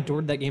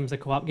adored that game as a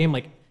co-op game.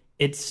 Like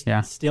it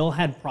still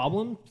had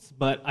problems,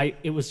 but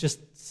it was just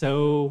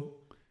so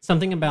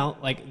something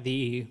about like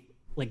the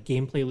like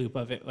gameplay loop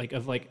of it, like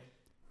of like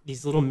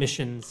these little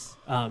missions,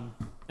 and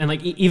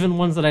like even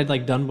ones that I'd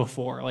like done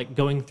before, like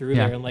going through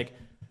there and like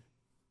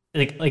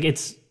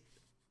it's.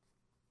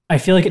 I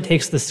feel like it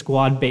takes the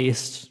squad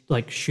based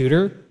like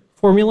shooter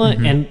formula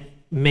and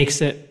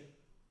makes it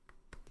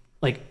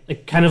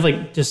like kind of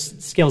like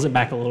just scales it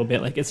back a little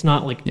bit. Like it's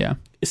not like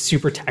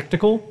super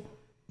tactical,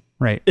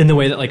 right? In the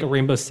way that like a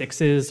Rainbow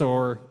Six is,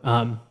 or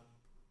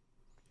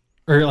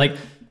like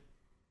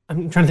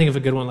I'm trying to think of a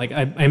good one. Like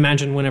I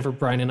imagine whenever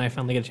Brian and I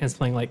finally get a chance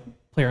playing like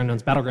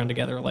PlayerUnknown's Battleground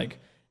together, like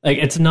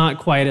it's not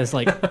quite as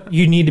like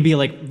you need to be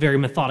like very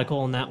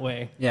methodical in that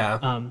way.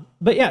 Yeah.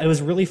 But yeah, it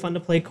was really fun to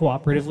play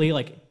cooperatively.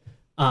 Like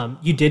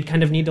you did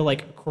kind of need to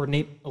like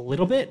coordinate a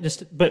little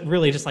bit, but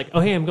really just like, oh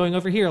hey, I'm going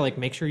over here. Like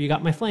make sure you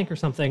got my flank or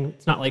something.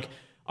 It's not like,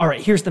 all right,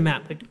 here's the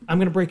map. Like I'm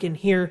gonna break in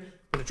here.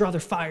 I'm gonna draw their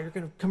fire. You're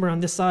gonna come around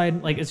this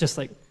side. Like it's just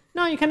like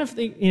no, you kind of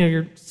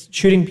you're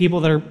shooting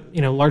people that are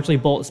largely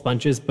bullet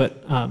sponges,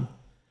 but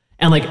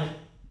and like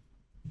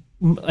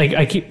like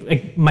I keep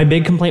like my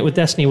big complaint with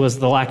Destiny was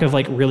the lack of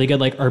like really good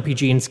like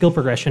RPG and skill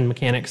progression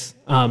mechanics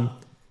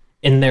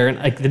in there. And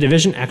like the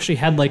Division actually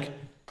had like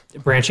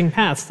branching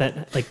paths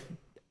that like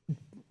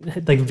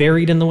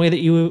varied in the way that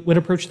you would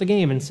approach the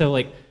game. And so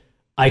like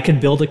I could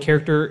build a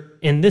character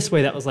in this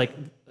way that was like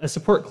a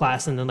support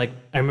class, and then like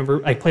I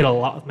remember I played a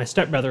lot with my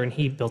stepbrother, and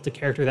he built a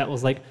character that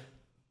was like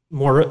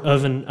more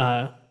of an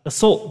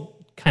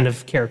assault kind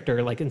of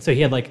character, like, and so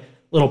he had like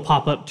little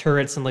pop-up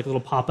turrets and like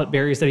little pop-up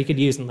barriers that he could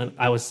use, and then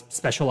I was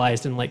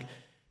specialized in like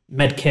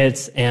med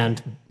kits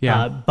and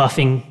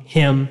buffing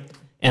him,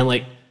 and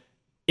like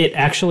it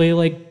actually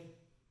like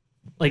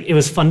it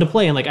was fun to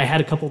play. And like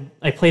I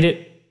played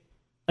it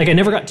like I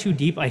never got too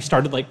deep. I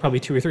started like probably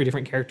 2 or 3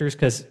 different characters,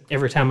 because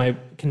every time I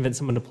convinced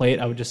someone to play it,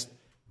 I would just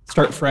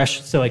start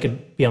fresh so I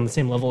could be on the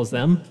same level as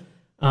them.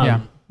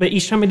 But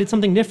each time I did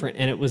something different,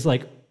 and it was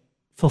like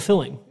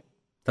fulfilling.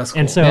 That's cool.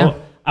 And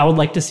so I would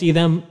like to see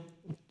them,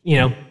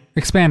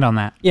 expand on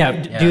that.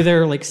 Do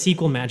their like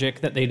sequel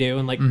magic that they do,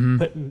 and like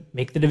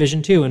make the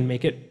Division 2 and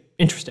make it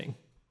interesting.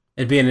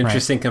 It'd be an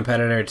interesting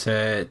competitor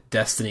to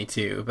Destiny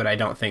 2, but I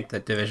don't think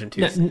that Division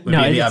 2 would be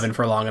in the oven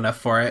for long enough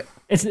for it.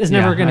 It's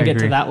never going to get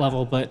to that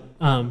level, but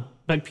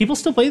people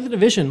still play the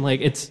Division.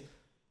 Like it's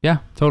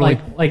totally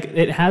like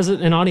it has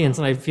an audience,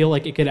 and I feel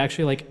like it could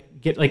actually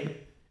like get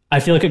like I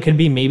feel like it could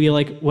be maybe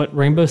like what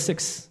Rainbow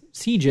Six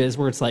Siege is,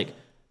 where it's like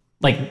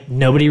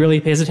nobody really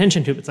pays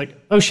attention to it. It's like,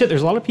 oh shit,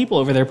 there's a lot of people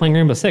over there playing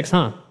Rainbow Six,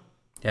 huh?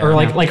 Yeah, or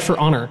like For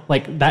Honor,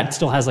 like that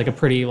still has like a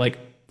pretty like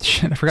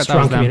shit, I forgot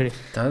strong that was community.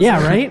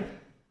 Yeah, right.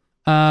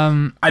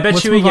 I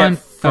bet you we get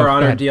For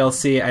Honor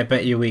DLC. I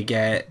bet you we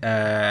get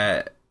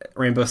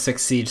Rainbow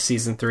Six Siege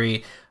Season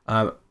 3.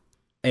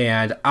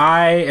 And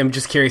I am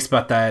just curious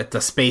about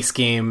the space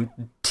game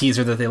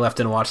teaser that they left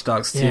in Watch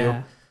Dogs 2.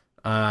 Yeah.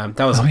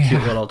 That was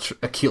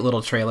a cute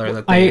little trailer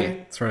that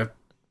they sort of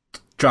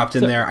dropped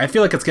in there. I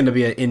feel like it's going to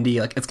be an indie,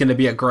 like it's going to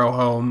be a grow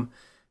home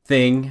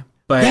thing.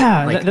 But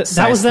like,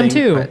 that was them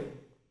too. But,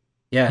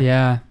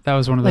 yeah, that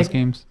was one of those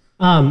games.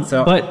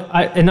 But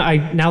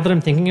I now that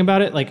I'm thinking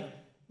about it, like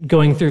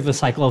going through the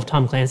cycle of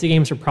Tom Clancy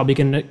games, we're probably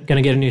going to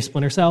get a new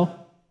Splinter Cell.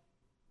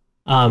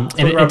 That's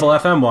what Rebel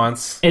FM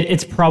wants.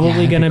 It's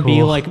probably going to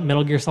be like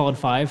Metal Gear Solid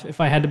 5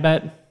 if I had to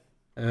bet.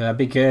 That'd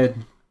be good.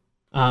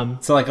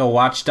 So like a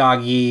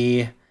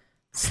Watchdog-y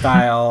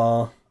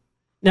style.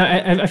 No,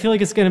 I feel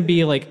like it's going to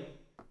be like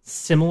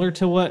similar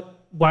to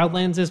what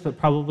Wildlands is, but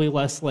probably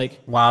less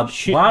like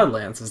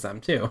Wildlands is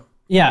them too.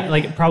 Yeah,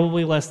 like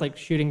probably less like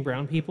shooting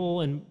brown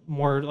people and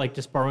more like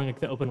just borrowing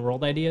like the open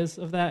world ideas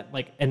of that,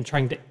 like, and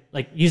trying to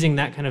like using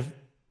that kind of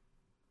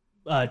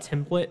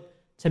template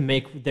to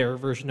make their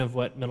version of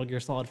what Metal Gear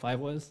Solid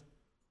 5 was.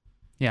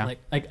 Yeah.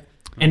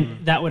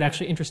 And that would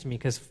actually interest me,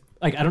 because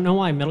like I don't know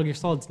why Metal Gear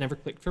Solid's never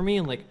clicked for me,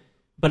 and like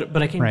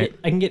but I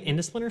can get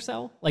into Splinter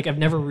Cell. Like I've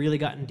never really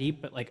gotten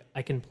deep, but like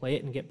I can play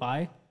it and get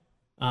by.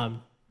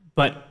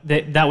 But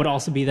that would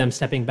also be them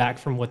stepping back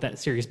from what that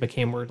series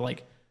became, where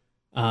like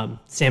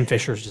Sam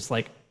Fisher's just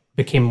like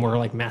became more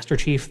like Master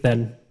Chief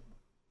than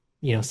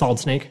Solid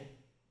Snake.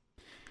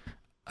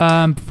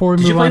 Before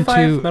we move on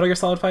to Metal Gear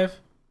Solid 5?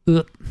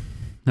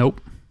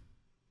 Nope.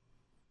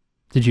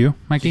 Did you,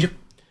 Mikey?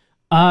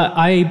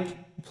 I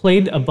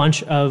played a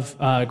bunch of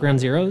Ground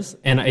Zeroes,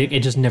 and it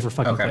just never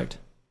fucking clicked.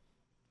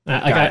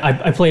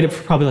 I played it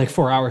for probably like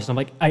 4 hours, and I'm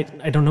like,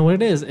 I don't know what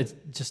it is. It's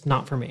just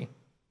not for me.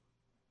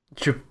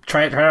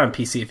 Try it on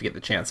PC if you get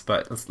the chance,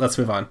 but let's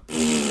move on.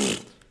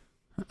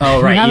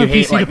 Oh right, you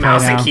hate like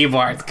mouse and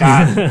keyboards.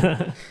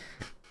 God.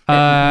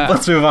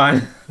 Let's move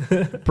on.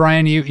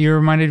 Brian, you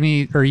reminded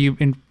me, or you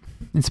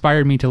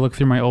inspired me to look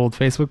through my old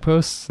Facebook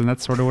posts, and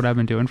that's sort of what I've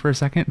been doing for a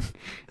second.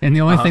 And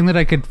the only thing that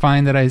I could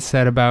find that I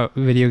said about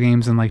video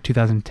games in like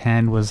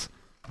 2010 was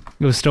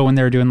it was still when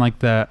they were doing like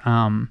the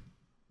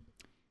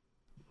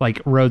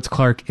like Rhodes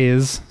Clark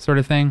is sort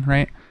of thing,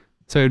 right?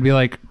 So it'd be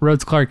like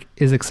Rhodes Clark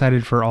is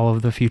excited for all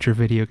of the future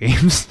video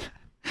games,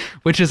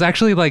 which is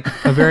actually like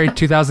a very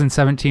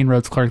 2017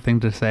 Rhodes Clark thing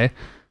to say.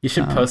 You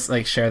should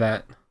share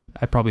that.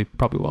 I probably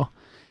will.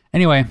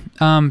 Anyway,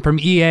 from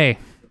EA,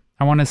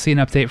 I want to see an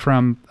update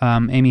from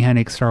Amy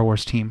Hennig's Star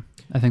Wars team.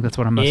 I think that's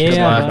what I'm most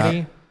excited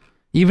about.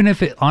 Even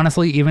if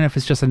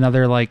it's just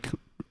another like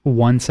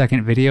 1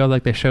 second video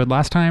like they showed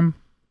last time,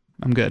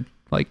 I'm good.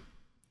 Like,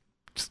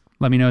 just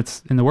let me know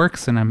it's in the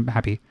works, and I'm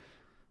happy.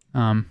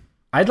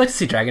 I'd like to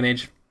see Dragon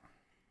Age.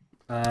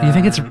 You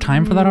think it's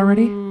time for that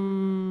already?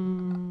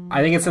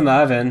 I think it's in the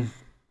oven.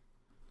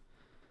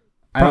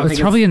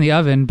 It's probably in the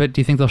oven, but do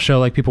you think they'll show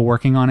like people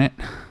working on it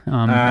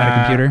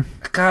at a computer?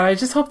 God, I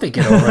just hope they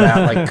get over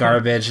that like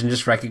garbage and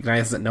just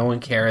recognize that no one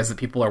cares that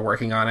people are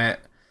working on it.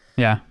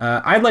 Yeah.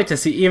 I'd like to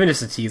see even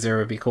just a teaser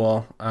would be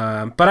cool.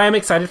 But I'm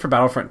excited for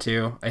Battlefront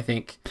 2, I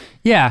think.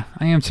 Yeah,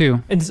 I am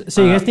too. And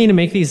so you guys need to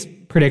make these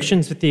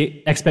predictions with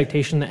the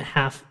expectation that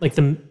half, like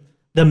the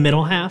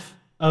middle half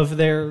of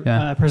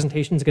their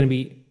presentation is going to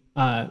be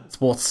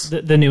sports,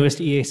 the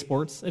newest EA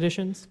Sports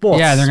editions. Sports.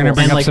 Yeah, they're going to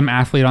bring up some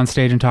athlete on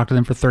stage and talk to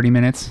them for 30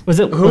 minutes. Was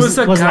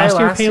last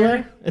year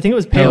Pele? I think it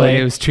was Pele.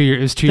 It was 2 years.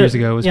 It was 2 years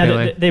ago. It was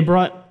Pele. They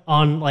brought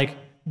on like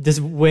this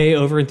way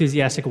over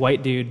enthusiastic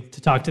white dude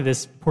to talk to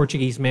this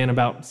Portuguese man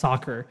about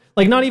soccer.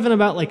 Like not even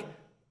about like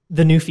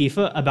the new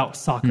FIFA, about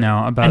soccer.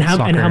 No, about and how,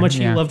 soccer. And how much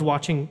he yeah. loved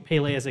watching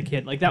Pele as a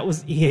kid. Like that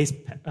was EA's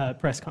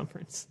press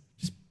conference.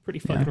 Just pretty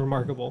fucking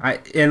remarkable.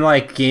 And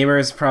like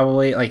gamers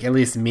probably, like at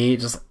least me,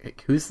 just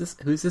like, who's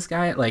this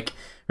guy? Like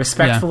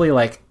respectfully,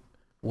 like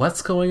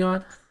what's going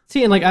on?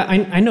 See, and like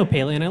I know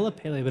Pele and I love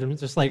Pele, but I'm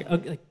just like,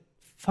 okay, like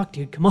fuck,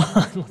 dude, come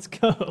on, let's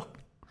go.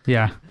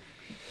 Yeah.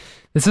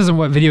 This isn't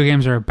what video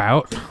games are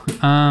about.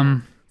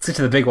 Let's get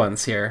to the big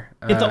ones here.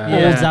 Get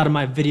the olds out of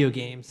my video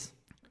games.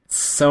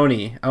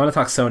 Sony. I want to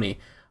talk Sony.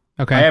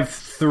 Okay. I have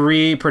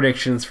 3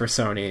 predictions for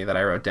Sony that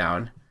I wrote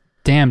down.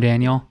 Damn,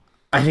 Daniel.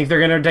 I think they're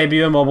going to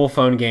debut a mobile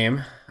phone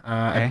game.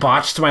 I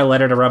botched my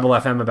letter to Rebel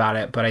FM about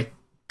it, but I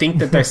think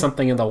that there's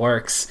something in the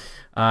works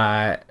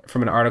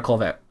from an article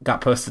that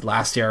got posted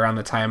last year around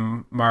the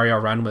time Mario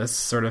Run was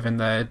sort of in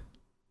the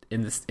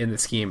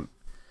scheme.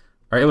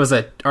 Or it was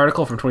an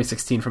article from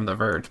 2016 from The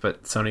Verge,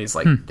 but Sony's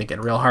like thinking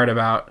real hard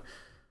about.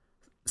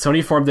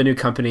 Sony formed a new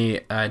company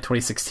in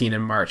 2016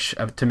 in March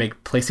to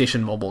make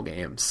PlayStation mobile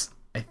games.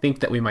 I think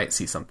that we might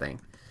see something.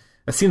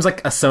 It seems like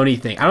a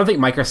Sony thing. I don't think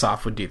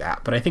Microsoft would do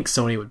that, but I think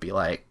Sony would be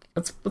like,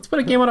 let's put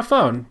a game on a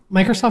phone.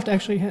 Microsoft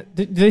actually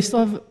do they still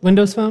have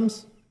Windows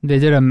phones? They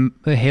did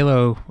a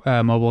Halo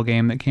mobile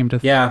game that came to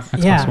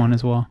Xbox One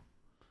as well.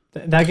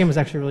 That game was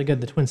actually really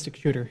good, the twin stick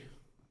shooter.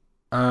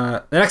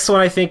 The next one,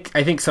 I think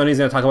Sony's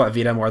going to talk about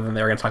Vita more than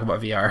they were going to talk about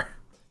VR.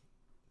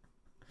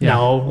 Yeah.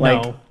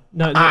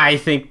 No. I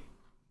think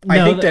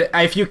that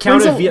if you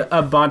count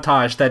a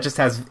montage that just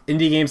has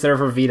indie games that are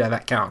for Vita,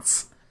 that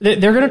counts. They're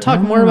going to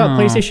talk more about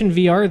PlayStation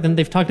VR than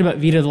they've talked about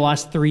Vita the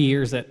last 3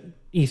 years at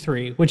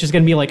E3, which is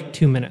going to be like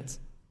 2 minutes.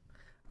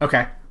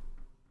 Okay.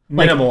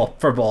 Minimal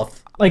for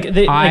both. Like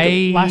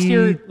last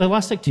year, the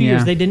last like 2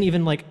 years, they didn't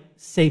even like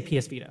say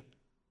PS Vita.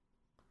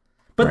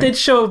 But they'd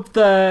show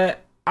the.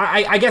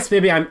 I guess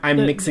maybe I'm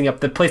mixing up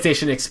the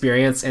PlayStation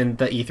experience and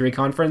the E3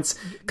 conference,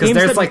 because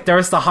there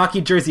was the hockey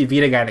jersey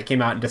Vita guy that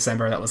came out in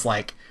December that was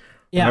like,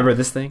 remember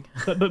this thing?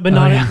 But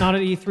not at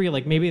E3.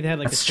 Like maybe they had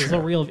like a sizzle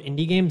reel of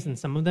indie games and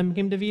some of them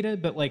came to Vita,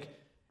 but like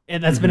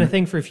that's been a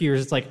thing for a few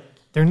years. It's like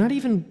they're not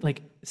even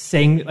like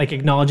saying, like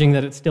acknowledging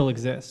that it still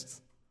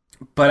exists.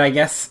 But I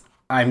guess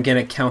I'm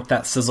gonna count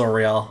that sizzle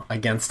reel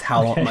against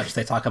how much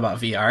they talk about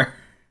VR.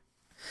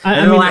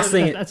 I mean, the last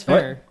thing, that's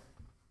fair. What?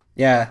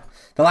 Yeah.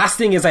 The last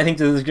thing is I think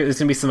there's going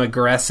to be some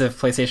aggressive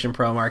PlayStation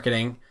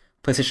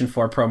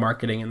 4 Pro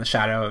marketing in the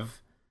shadow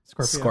of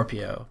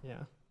Scorpio.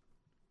 Yeah.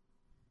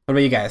 What about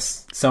you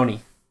guys? Sony.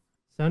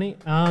 Sony.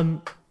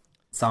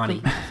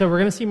 So we're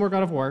going to see more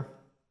God of War.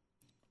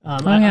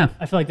 yeah.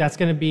 I feel like that's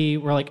going to be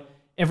where like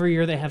every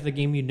year they have the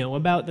game you know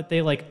about that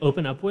they like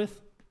open up with.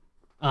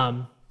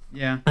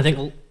 Yeah. I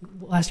think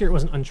last year it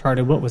wasn't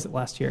Uncharted. What was it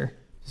last year?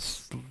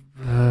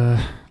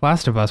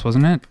 Last of Us,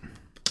 wasn't it?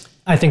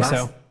 I think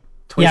so.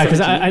 Yeah,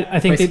 because I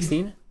think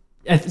 2016?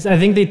 I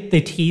think they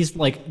teased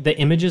like the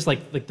images,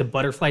 like the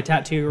butterfly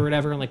tattoo or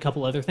whatever, and like a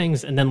couple other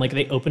things, and then like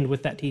they opened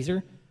with that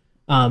teaser.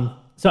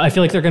 So I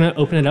feel like they're gonna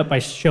open it up by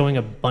showing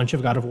a bunch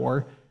of God of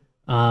War.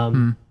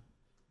 And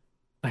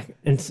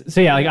so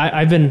yeah, like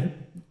I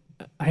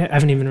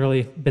haven't even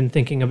really been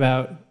thinking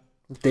about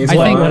what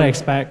I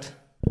expect.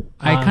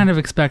 I kind of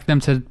expect them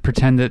to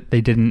pretend that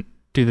they didn't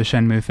do the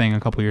Shenmue thing a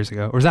couple years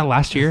ago. Or was that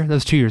last year? That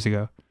was 2 years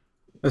ago.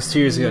 It was 2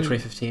 years ago,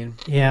 2015.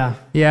 Yeah.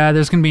 Yeah,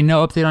 there's going to be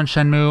no update on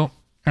Shenmue.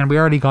 And we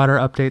already got our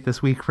update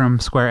this week from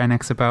Square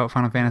Enix about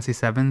Final Fantasy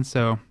VII,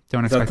 so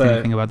don't expect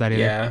anything about that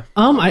either. Yeah.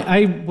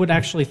 I would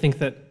actually think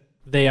that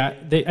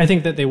I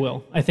think that they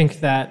will. I think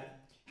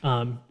that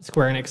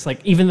Square Enix,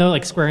 like even though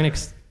like Square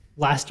Enix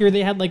last year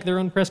they had like their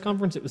own press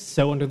conference, it was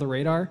so under the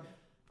radar.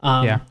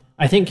 I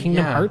think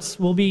Kingdom Hearts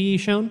will be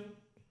shown.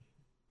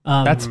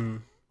 That's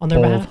on their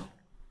behalf.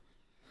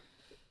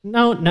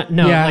 No.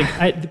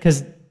 Yeah.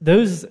 Because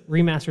those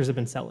remasters have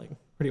been selling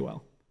pretty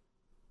well.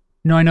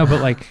 No, I know,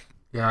 but like,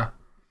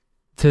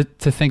 to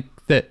think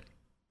that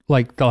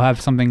like they'll have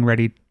something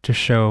ready to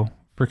show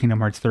for Kingdom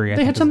Hearts 3.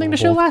 They had something to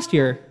show last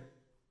year.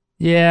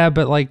 Yeah,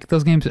 but like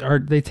those games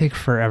they take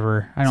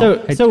forever.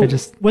 I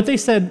just what they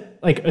said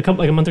like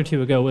a month or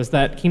two ago was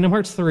that Kingdom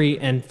Hearts 3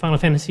 and Final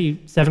Fantasy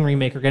VII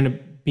Remake are going to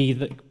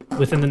be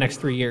within the next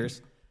 3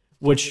 years,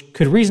 which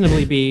could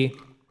reasonably be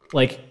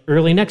like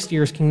early next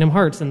year's Kingdom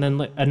Hearts, and then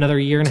like another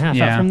year and a half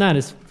out from that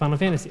is Final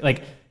Fantasy.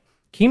 Like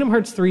Kingdom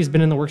Hearts 3 has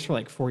been in the works for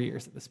like 4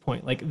 years at this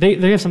point. Like they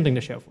have something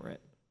to show for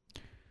it.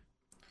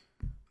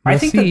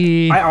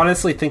 I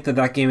honestly think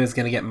that game is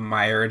going to get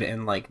mired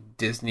in like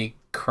Disney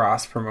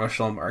cross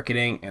promotional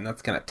marketing, and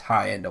that's going to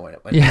tie into when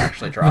it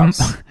actually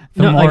drops.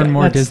 The more and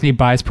more Disney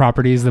buys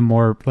properties, the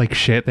more like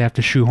shit they have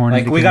to shoehorn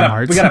into Kingdom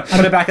Hearts. We gotta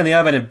put it back in the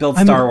oven and build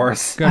Star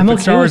Wars. I'm put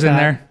Star Wars in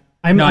there.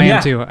 I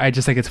am too. I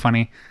just think it's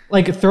funny.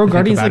 Like throw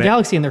Guardians of the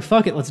Galaxy in there.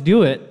 Fuck it, let's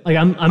do it. Like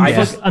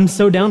I'm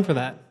so down for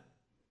that.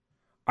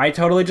 I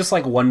totally just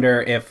like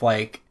wonder if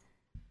like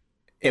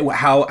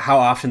how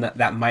often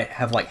that might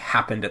have like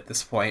happened at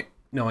this point,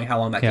 knowing how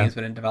long that game's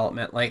been in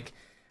development. Like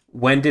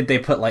when did they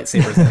put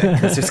lightsabers in it?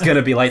 Because there's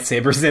gonna be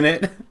lightsabers in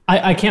it.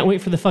 I can't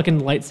wait for the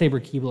fucking lightsaber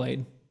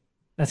keyblade.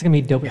 That's gonna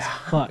be dope as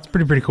fuck.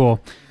 Pretty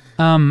cool.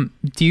 Do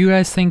you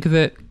guys think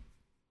that?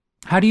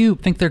 How do you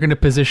think they're going to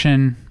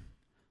position?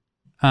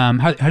 How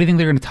do you think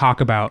they're going to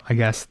talk about? I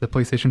guess the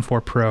PlayStation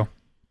 4 Pro.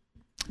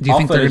 Do you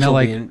think they're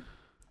going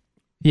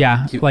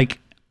to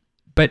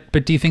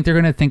but do you think they're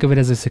going to think of it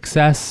as a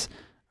success?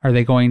 Are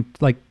they going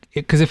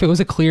because if it was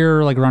a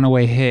clear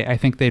runaway hit, I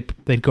think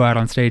they'd go out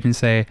on stage and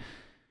say,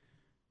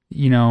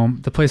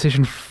 the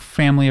PlayStation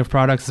family of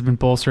products has been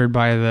bolstered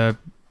by the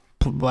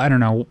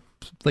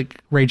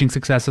raging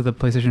success of the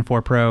PlayStation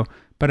 4 Pro.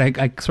 But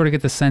I sort of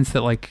get the sense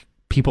that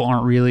people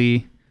aren't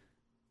really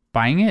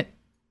buying it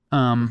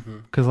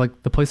because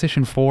the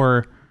PlayStation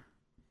 4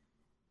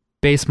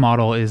 base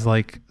model is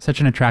such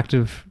an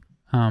attractive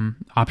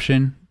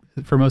option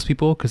for most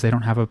people because they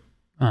don't have a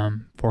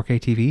 4K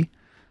TV.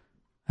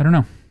 I don't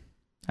know.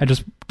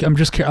 I'm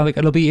just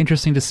it'll be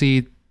interesting to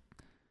see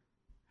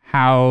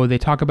how they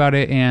talk about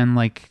it and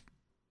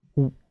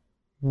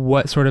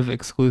what sort of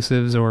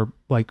exclusives or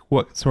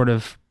what sort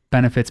of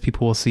benefits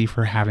people will see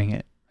for having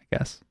it, I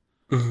guess.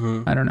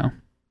 I don't know.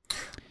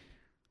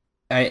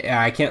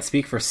 I can't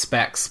speak for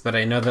specs, but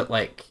I know that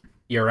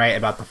you're right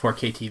about the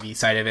 4K TV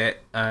side of it.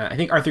 I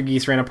think Arthur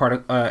Geese ran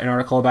an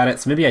article about it,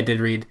 so maybe I did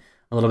read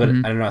a little bit.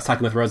 I don't know. I was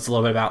talking with Rhodes a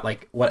little bit about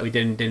what we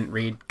did and didn't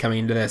read coming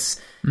into this.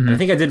 And I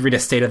think I did read a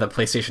State of the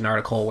PlayStation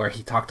article where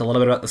he talked a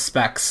little bit about the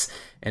specs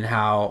and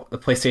how the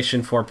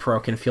PlayStation 4 Pro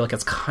can feel like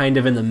it's kind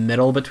of in the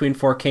middle between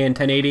 4K and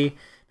 1080.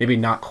 Maybe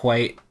not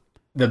quite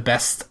the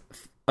best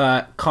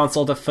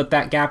console to foot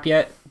that gap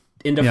yet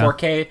into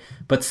 4K,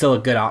 but still a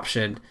good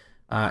option.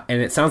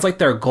 And it sounds like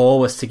their goal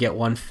was to get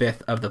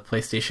 1/5 of the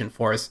PlayStation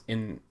 4s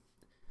in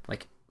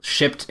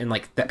shipped and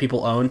that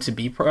people own to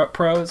be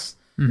pros.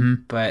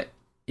 But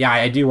yeah,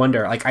 I do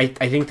wonder. I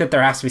think that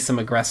there has to be some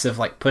aggressive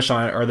push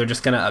on it, or they're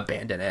just gonna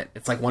abandon it.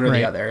 It's one or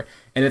the other.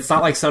 And it's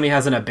not like Sony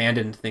hasn't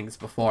abandoned things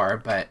before,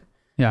 but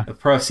the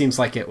Pro seems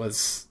like it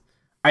was.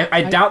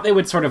 I doubt they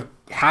would sort of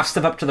half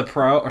step up to the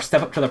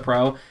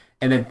Pro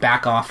and then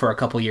back off for a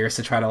couple years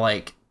to try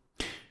to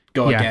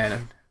go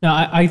again. No,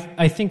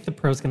 I think the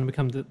Pro is going to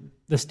become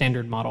the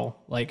standard model.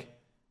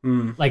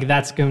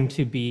 That's going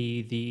to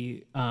be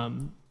the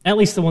at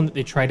least the one that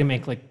they try to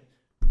make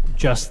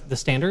just the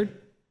standard.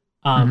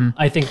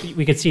 I think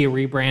we could see a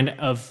rebrand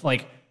of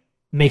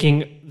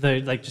making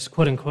the just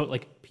quote unquote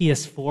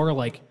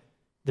PS4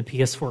 the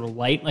PS4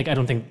 Lite. I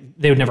don't think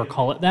they would never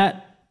call it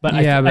that, but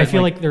I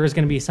feel like there is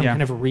going to be some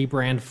kind of a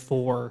rebrand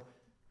for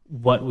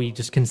what we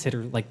just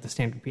consider the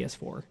standard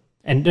PS4,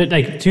 and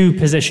to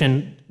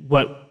position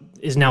what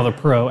is now the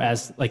Pro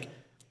as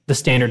the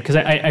standard, because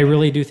I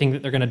really do think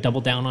that they're going to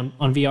double down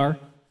on VR,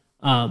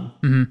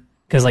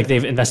 because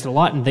they've invested a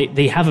lot and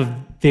they have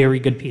a very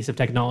good piece of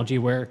technology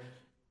where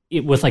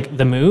with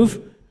the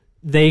Move,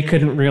 they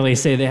couldn't really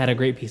say they had a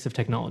great piece of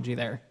technology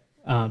there,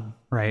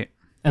 right?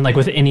 And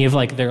with any of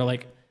their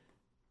the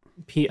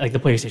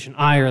PlayStation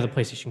Eye or the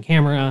PlayStation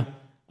Camera,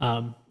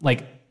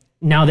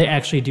 now they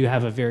actually do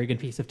have a very good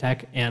piece of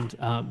tech, and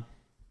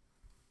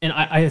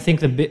I think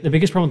the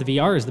biggest problem with the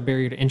VR is the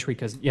barrier to entry,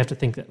 because you have to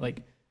think that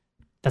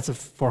that's a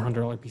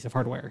 $400 piece of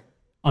hardware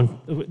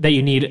that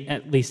you need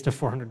at least a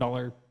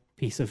 $400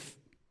 piece of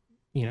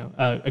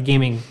a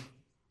gaming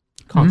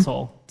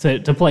console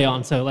to play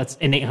on. So that's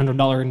an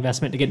 $800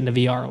 investment to get into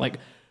VR.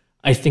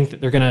 I think that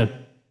they're gonna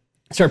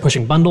start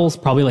pushing bundles,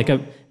 probably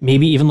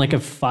maybe even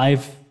a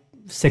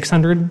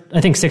 600.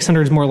 I think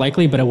 600 is more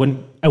likely, but I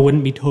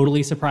wouldn't be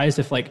totally surprised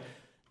if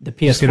the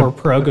PS4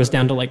 Pro goes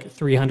down to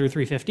 300,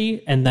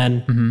 350, and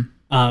then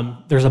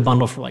there's a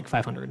bundle for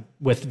 500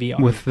 with VR.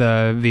 With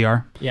the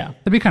VR, yeah,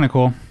 that'd be kind of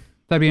cool.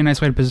 That'd be a nice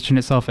way to position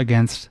itself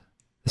against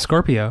the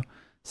Scorpio.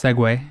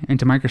 Segue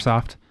into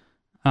Microsoft.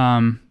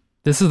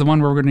 This is the one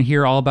where we're going to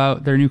hear all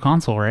about their new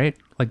console, right?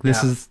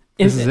 This is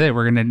it.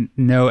 We're going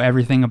to know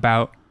everything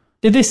about.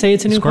 Did they say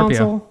it's a new Scorpio.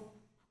 console?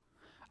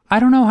 I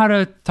don't know how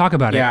to talk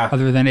about it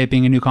other than it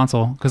being a new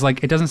console, because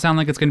it doesn't sound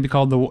like it's going to be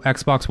called the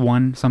Xbox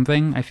One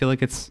something. I feel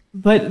like it's.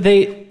 But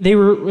they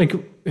were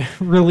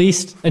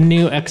released a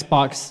new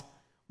Xbox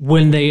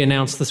when they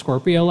announced the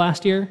Scorpio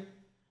last year.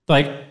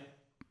 All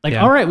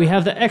right, we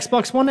have the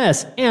Xbox One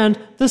S and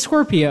the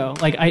Scorpio.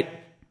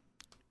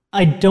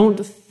 I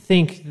don't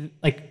think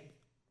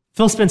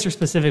Phil Spencer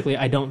specifically,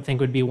 I don't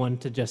think would be one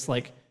to just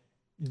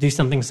do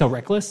something so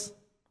reckless.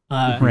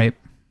 Right.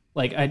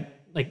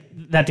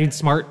 That dude's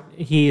smart.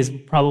 He is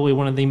probably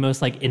one of the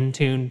most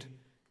in-tuned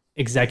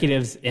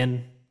executives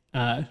in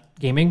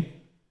gaming.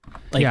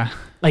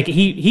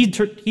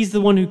 He's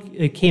the one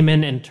who came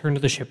in and turned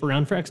the ship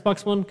around for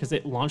Xbox One, because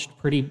it launched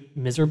pretty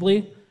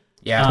miserably.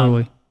 Yeah,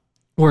 totally.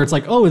 Where it's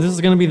oh, this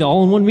is going to be the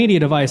all-in-one media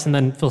device, and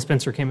then Phil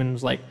Spencer came in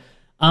and was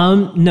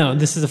no,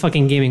 this is a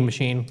fucking gaming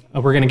machine.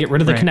 We're going to get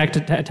rid of the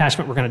Kinect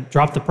attachment. We're going to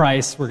drop the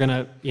price. We're going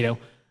to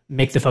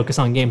make the focus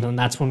on games, and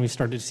that's when we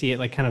started to see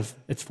it kind of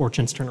its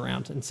fortunes turn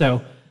around. And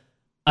so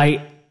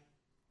I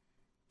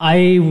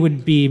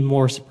would be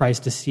more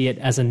surprised to see it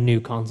as a new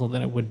console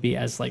than it would be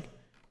as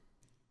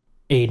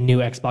a new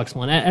Xbox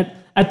One.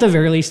 At the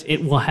very least,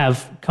 it will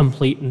have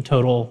complete and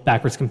total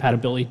backwards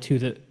compatibility to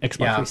the Xbox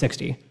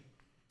 360.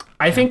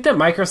 I think that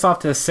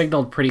Microsoft has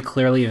signaled pretty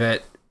clearly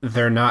that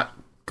they're not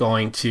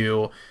going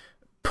to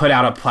put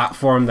out a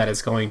platform that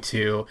is going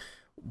to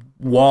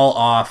wall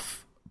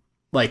off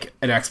like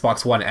an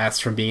Xbox One S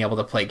from being able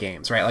to play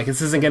games, right? Like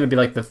this isn't going to be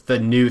like the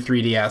new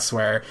 3DS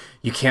where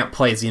you can't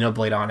play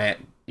Xenoblade on it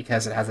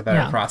because it has a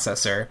better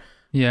processor.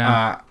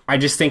 Yeah. I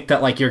just think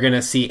that like you're going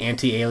to see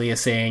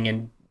anti-aliasing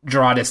and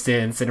draw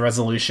distance and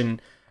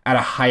resolution at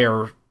a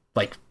higher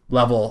like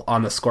level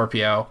on the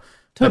Scorpio.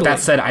 Totally. But that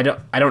said,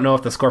 I don't know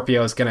if the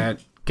Scorpio is gonna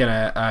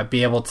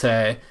be able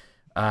to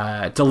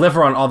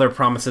deliver on all their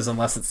promises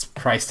unless it's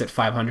priced at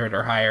 500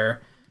 or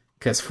higher,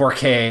 because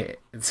 4K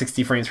and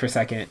 60 frames per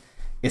second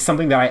is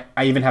something that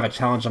I even have a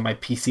challenge on my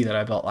PC that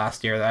I built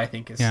last year that I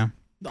think is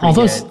all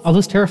those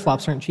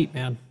teraflops aren't cheap,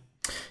 man.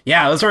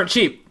 Yeah, those aren't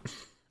cheap.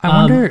 I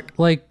wonder,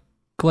 like,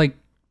 do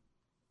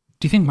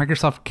you think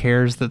Microsoft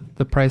cares that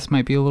the price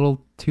might be a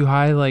little too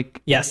high?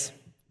 Like, yes.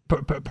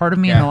 Part of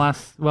me in the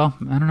last, well,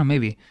 I don't know,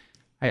 maybe.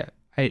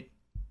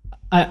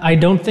 I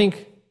don't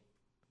think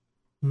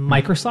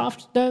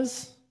Microsoft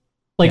does.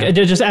 Like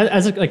just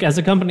as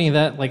a company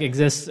that like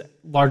exists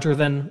larger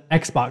than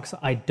Xbox,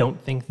 I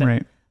don't think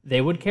that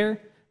they would care.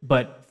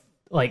 But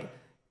like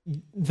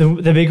the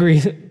big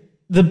reason,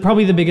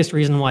 probably the biggest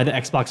reason why the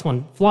Xbox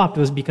One flopped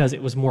was because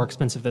it was more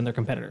expensive than their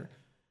competitor.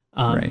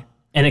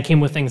 And it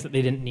came with things that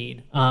they didn't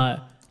need.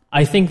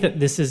 I think that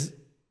this is.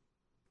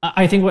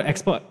 I think what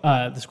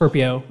the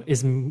Scorpio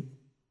is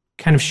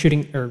kind of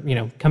shooting or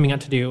coming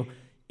out to do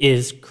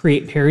is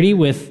create parity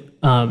with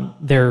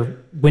their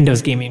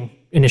Windows gaming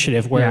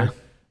initiative, where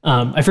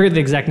I forget the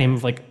exact name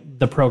of like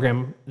the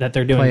program that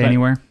they're doing. Play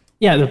Anywhere.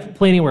 Yeah, the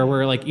Play Anywhere,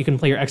 where like you can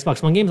play your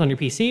Xbox One games on your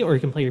PC, or you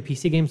can play your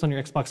PC games on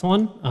your Xbox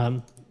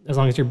One, as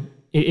long as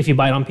if you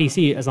buy it on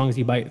PC, as long as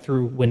you buy it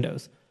through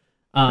Windows.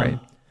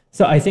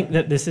 So I think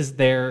that this is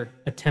their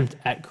attempt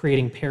at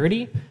creating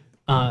parity.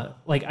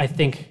 Like I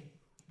think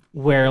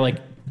where like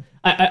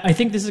I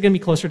think this is going to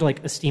be closer to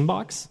like a Steam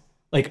box,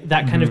 like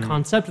that kind of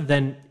concept,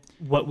 than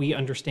what we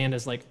understand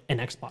as like an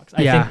Xbox.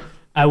 I think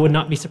I would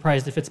not be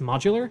surprised if it's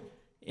modular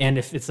and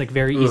if it's like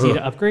very easy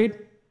to upgrade.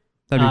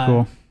 That'd be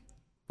cool.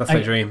 That's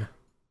my dream.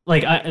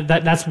 Like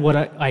that's what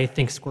I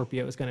think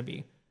Scorpio is going to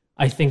be.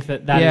 I think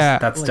that is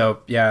that's like,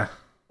 dope. Yeah.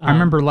 I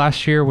remember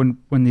last year when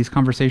these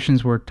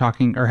conversations were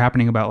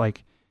happening about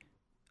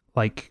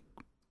like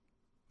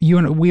you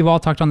and we've all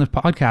talked on this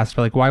podcast,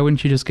 but like, why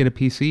wouldn't you just get a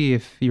PC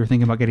if you were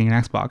thinking about getting an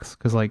Xbox?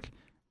 Because like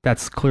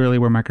that's clearly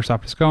where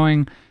Microsoft is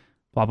going,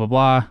 blah blah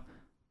blah.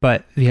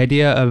 But the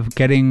idea of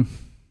getting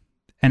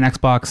an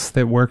Xbox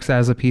that works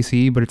as a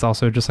PC, but it's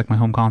also just like my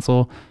home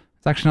console,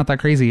 it's actually not that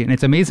crazy. And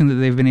it's amazing that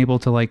they've been able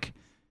to like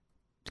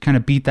kind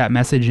of beat that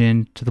message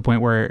in to the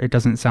point where it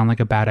doesn't sound like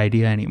a bad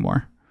idea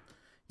anymore.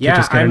 Yeah, to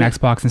just get an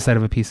Xbox instead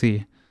of a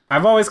PC.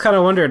 I've always kind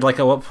of wondered, like,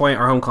 at what point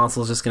our home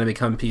console is just going to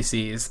become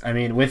PCs. I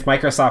mean, with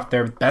Microsoft,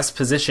 they're best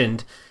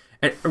positioned.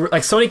 And,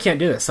 like, Sony can't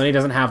do this. Sony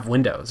doesn't have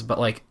Windows. But,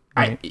 like,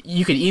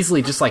 you could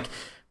easily just, like,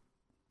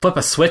 flip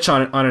a switch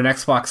on an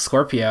Xbox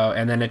Scorpio,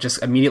 and then it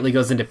just immediately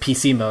goes into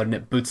PC mode, and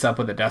it boots up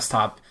with a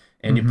desktop,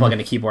 and you plug in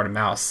a keyboard and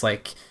mouse.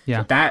 Like,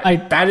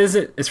 that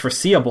is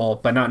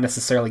foreseeable, but not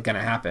necessarily going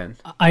to happen.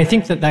 I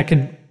think that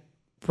could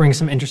bring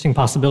some interesting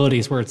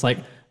possibilities where it's like,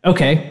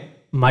 okay,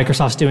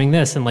 Microsoft's doing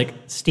this, and like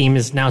Steam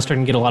is now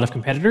starting to get a lot of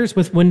competitors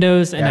with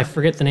Windows, and I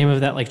forget the name of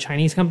that like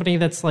Chinese company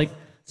that's like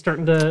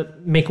starting to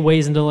make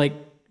ways into like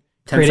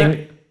creating.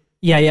 Tencent?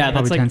 Yeah,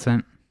 Probably that's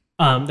like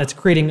Tencent. That's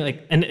creating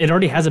like, and it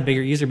already has a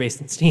bigger user base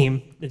than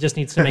Steam. It just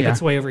needs to make its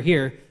way over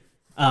here.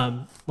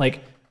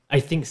 Like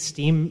I think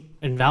Steam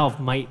and Valve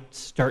might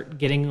start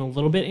getting a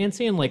little bit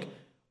antsy, and like,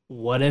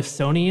 what if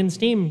Sony and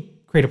Steam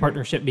create a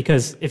partnership?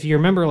 Because if you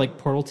remember, like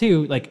Portal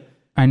 2, like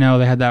I know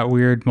they had that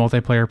weird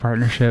multiplayer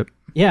partnership.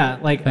 Yeah,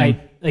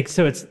 like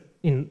so it's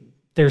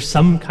there's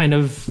some kind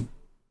of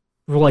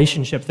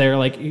relationship there.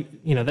 Like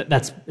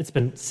that's it's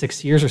been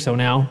 6 years or so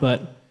now,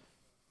 but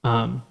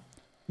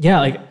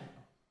like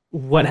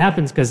what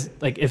happens, because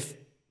like if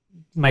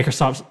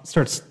Microsoft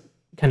starts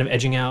kind of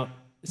edging out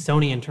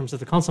Sony in terms of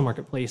the console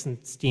marketplace, and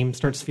Steam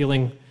starts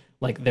feeling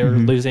like they're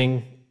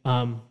losing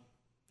a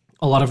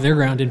lot of their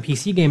ground in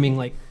PC gaming,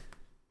 like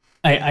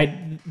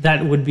I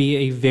that would be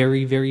a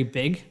very, very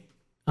big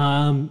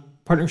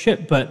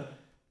partnership. But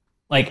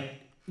like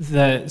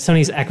the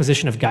Sony's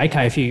acquisition of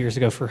Gaikai a few years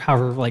ago for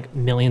however like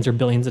millions or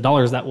billions of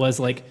dollars that was,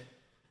 like,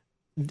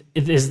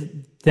 is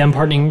them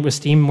partnering with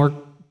Steam more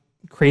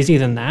crazy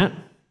than that?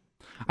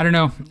 I don't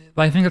know.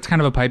 I think that's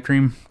kind of a pipe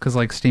dream, because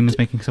like Steam is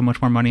making so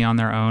much more money on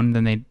their own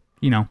than they,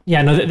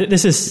 Yeah, no,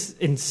 this is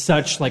in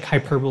such like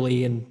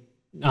hyperbole and.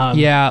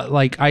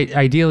 Like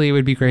ideally it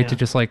would be great to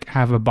just like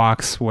have a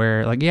box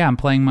where like, I'm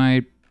playing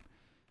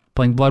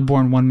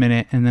Bloodborne 1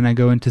 minute, and then I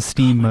go into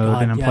Steam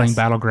mode and I'm playing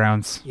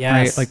Battlegrounds.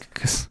 Yes. Right? Like,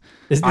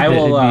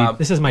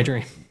 this is my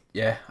dream.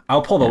 Yeah.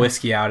 I'll pull the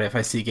whiskey out if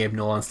I see Gabe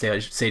Newell on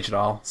stage at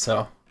all.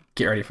 So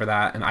get ready for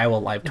that. And I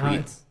will live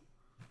tweet.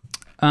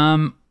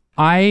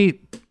 I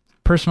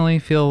personally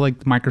feel like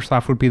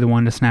Microsoft would be the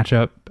one to snatch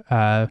up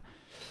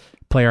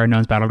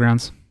PlayerUnknown's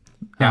Battlegrounds.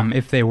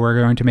 If they were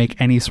going to make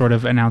any sort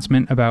of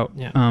announcement about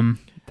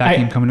that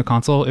game coming to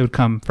console, it would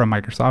come from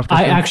Microsoft.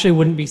 I actually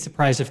wouldn't be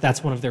surprised if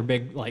that's one of their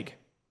big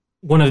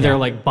their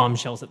like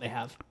bombshells that they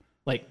have.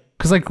 Like,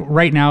 because like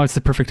right now it's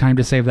the perfect time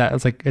to save that.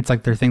 It's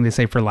like their thing they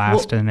save for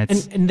last, and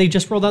it's and they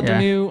just rolled out their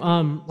new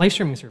live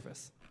streaming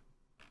service.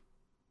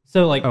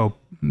 So like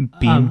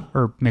Beam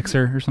or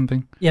Mixer or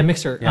something. Yeah,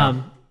 Mixer.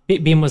 Yeah.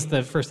 Beam was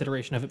the first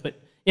iteration of it, but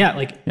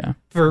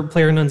for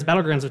PlayerUnknown's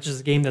Battlegrounds, which is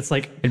a game that's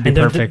like it'd be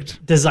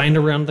perfect designed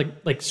around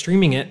like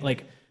streaming it,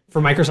 like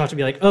for Microsoft to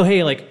be like, oh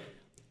hey, like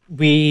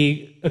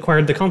we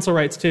acquired the console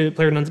rights to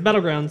PlayerUnknown's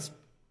Battlegrounds,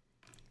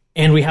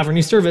 and we have our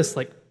new service,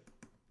 like,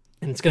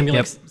 and it's going to be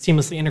like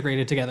seamlessly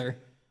integrated together.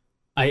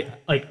 I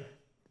like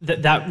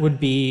that would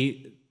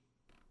be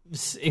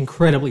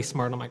incredibly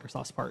smart on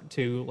Microsoft's part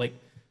to like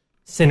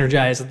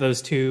synergize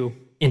those two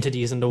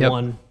entities into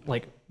one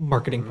like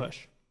marketing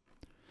push.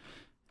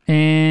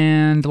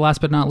 And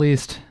last but not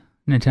least,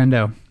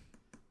 Nintendo.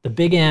 The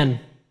big N.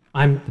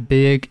 The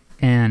big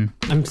N.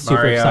 I'm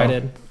super Mario,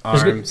 excited.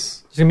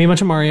 ARMS. There's gonna be a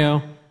bunch of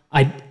Mario.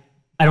 I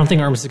don't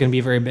think ARMS is gonna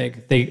be very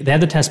big. They had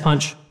the test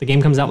punch. The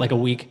game comes out like a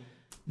week.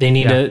 They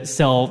need to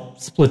sell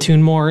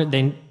Splatoon more.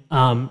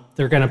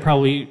 They're gonna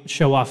probably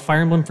show off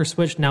Fire Emblem for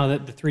Switch now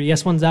that the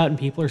 3DS one's out and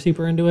people are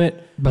super into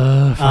it.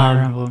 Fire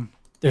Emblem.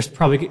 There's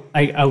probably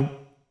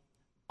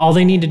all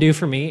they need to do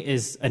for me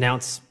is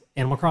announce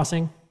Animal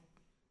Crossing,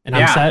 and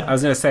I'm set. I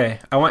was gonna say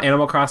I want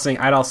Animal Crossing.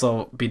 I'd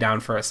also be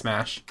down for a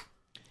Smash.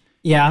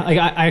 Yeah, like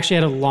I actually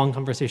had a long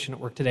conversation at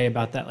work today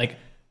about that, like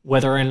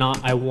whether or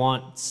not I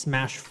want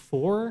Smash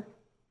 4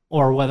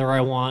 or whether I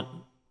want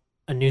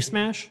a new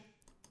Smash.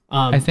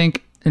 I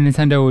think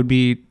Nintendo would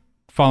be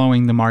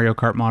following the Mario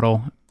Kart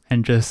model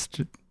and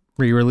just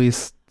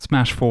re-release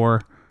Smash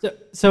 4.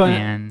 So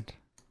and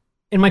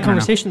in my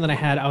conversation that I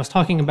had, I was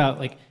talking about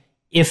like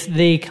if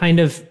they kind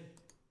of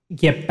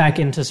get back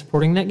into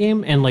supporting that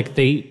game and like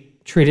they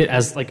treat it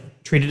as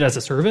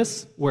a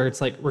service where it's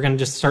like we're going to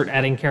just start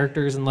adding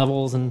characters and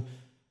levels and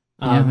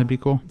that'd be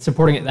cool.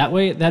 Supporting it that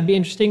way, that'd be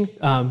interesting.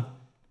 And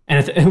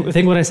I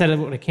think what I said,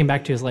 what I came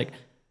back to is like,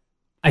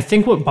 I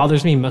think what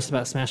bothers me most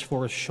about Smash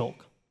 4 is Shulk.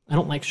 I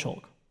don't like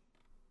Shulk.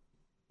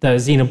 The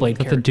Xenoblade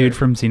character. The dude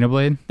from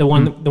Xenoblade? The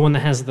one that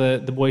has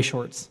the boy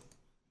shorts.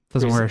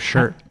 Doesn't wear a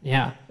shirt.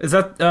 Yeah. Is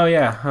that? Oh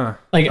yeah, huh?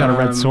 Like got a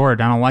red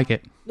sword. I don't like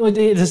it.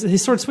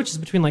 His sword switches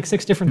between like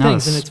 6 different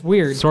things, and it's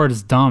weird. Sword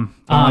is dumb.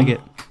 I don't like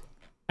it.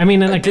 I mean,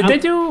 like, did they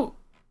do?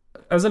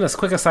 As in a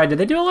quick aside, did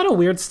they do a lot of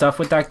weird stuff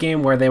with that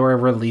game where they were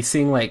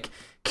releasing like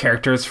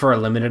characters for a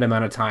limited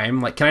amount of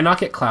time? Like, can I not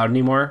get Cloud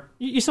anymore?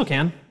 You still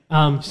can.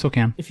 Still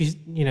can. If you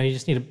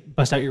just need to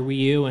bust out your Wii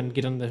U and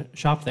get in the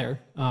shop there.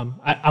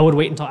 I would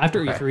wait until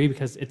after E3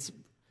 because it's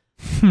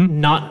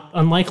not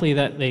unlikely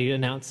that they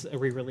announce a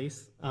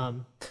re-release.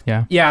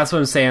 Yeah, that's what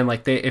I'm saying.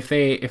 Like, if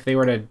they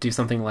were to do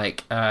something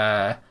like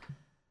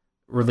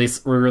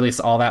re-release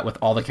all that with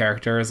all the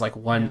characters, like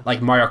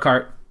like Mario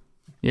Kart.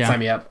 Yeah, sign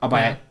me up. I'll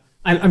buy it.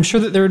 I'm sure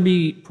that there would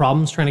be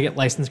problems trying to get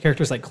licensed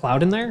characters like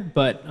Cloud in there,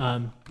 but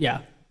I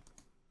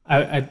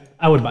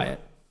would buy it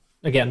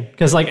again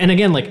because like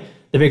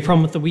the big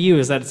problem with the Wii U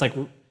is that it's like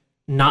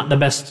not the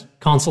best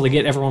console to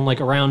get everyone like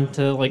around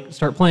to like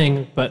start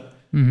playing, but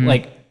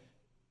like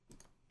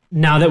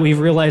now that we've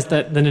realized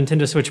that the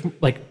Nintendo Switch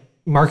like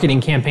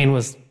marketing campaign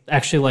was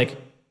actually like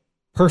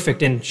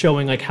perfect in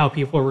showing like how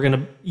people were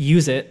going to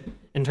use it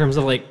in terms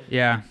of like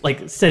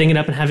setting it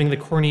up and having the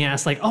corny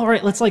ass like, all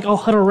right, let's like all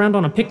huddle around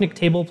on a picnic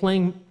table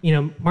playing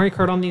Mario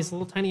Kart on these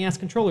little tiny ass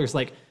controllers.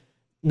 Like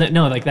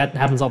no, like that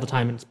happens all the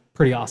time and it's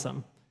pretty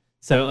awesome.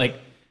 So like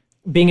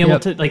being able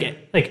to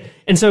like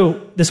and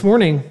so this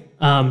morning,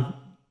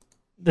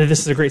 this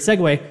is a great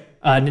segue.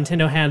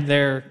 Nintendo had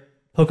their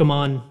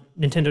Pokemon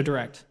Nintendo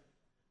Direct,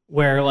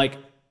 where like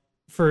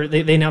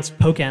they announced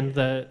Pokken,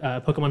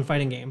 the Pokemon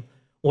fighting game,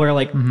 where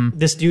like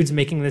this dude's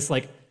making this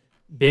like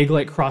big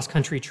like cross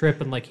country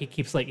trip and like he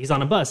keeps like he's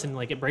on a bus and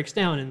like it breaks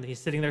down and he's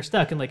sitting there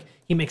stuck and like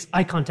he makes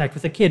eye contact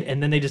with a kid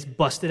and then they just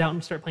bust it out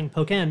and start playing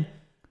Pokken.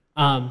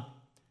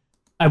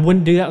 I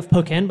wouldn't do that with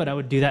Pokken, but I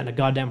would do that in a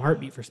goddamn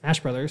heartbeat for Smash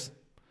Brothers.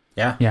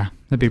 Yeah,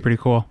 that'd be pretty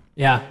cool.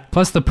 Yeah.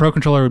 Plus, the Pro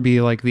Controller would be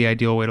like the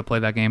ideal way to play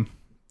that game,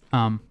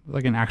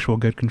 like an actual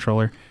good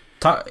controller.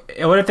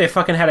 What if they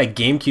fucking had a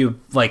GameCube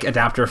like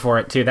adapter for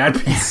it too?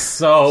 That'd be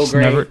so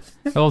great.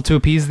 Well, to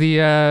appease the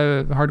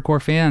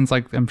hardcore fans,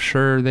 like I'm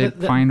sure they'd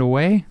find a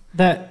way.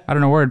 I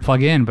don't know where it'd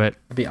plug in, but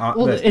it'd be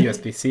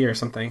USB-C or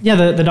something.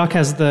 Yeah, the dock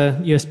has the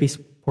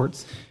USB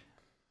ports.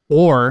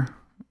 Or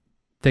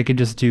they could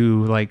just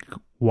do like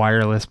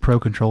wireless Pro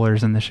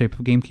controllers in the shape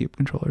of GameCube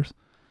controllers.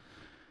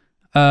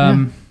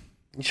 You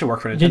should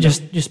work for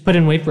Nintendo. Just put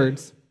in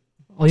Wavebirds.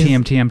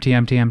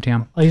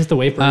 TM. I'll use the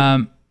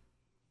Wavebird.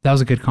 That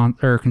was a good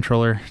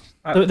controller.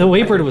 The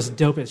Wavebird was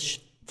dope as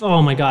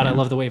oh my god, I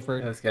love the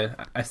Wavebird. It was good.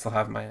 I still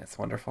have mine. It's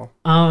wonderful.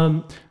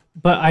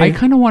 But I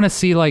kind of want to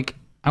see like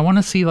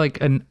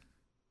an.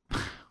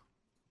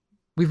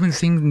 We've been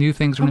seeing new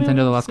things from Nintendo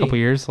the last couple of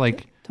years.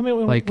 Like, tell me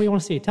what you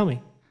want to see. Tell me.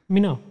 Let me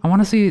know. I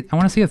want to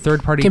see a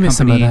third party Give me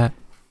some of company that.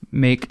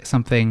 make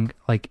something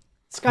like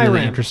Skyrim.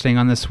 really interesting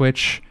on the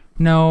Switch.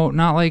 No,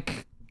 not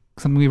like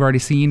something we've already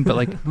seen, but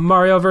like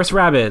Mario vs.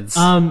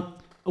 Rabbids.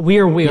 We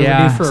are way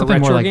yeah, overdue for a something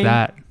retro more like game.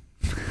 that.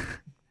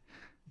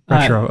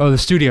 Retro. The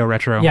studio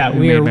Retro. Yeah,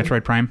 who we made are-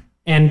 Metroid Prime.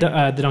 And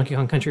the Donkey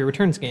Kong Country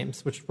Returns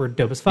games, which were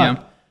dope as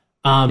fuck.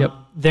 Yep.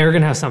 They're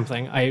gonna have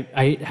something.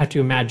 I have to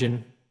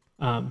imagine.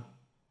 I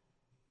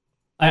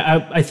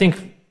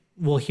think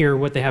we'll hear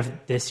what they have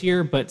this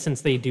year, but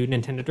since they do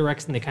Nintendo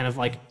Directs and they kind of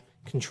like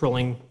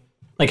controlling,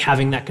 like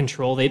having that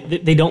control, they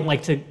don't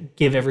like to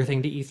give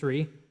everything to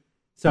E3.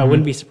 So I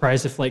wouldn't be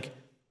surprised if like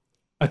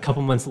a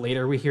couple months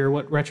later we hear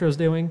what Retro's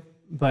doing.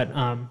 But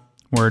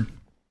Word.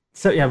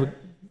 so yeah, we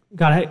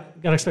gotta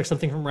expect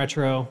something from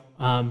Retro.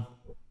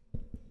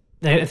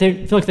 They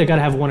feel like they've got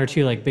to have one or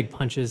two like big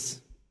punches,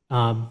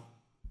 not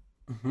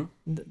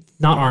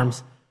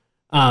arms.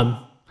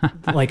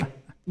 Like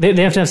they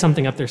have to have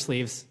something up their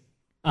sleeves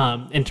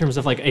in terms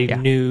of like a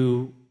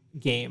new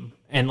game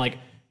and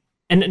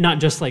not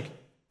just like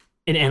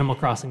an Animal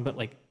Crossing, but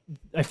like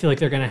I feel like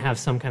they're gonna have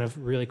some kind of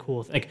really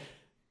cool like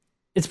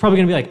it's probably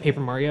gonna be like Paper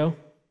Mario,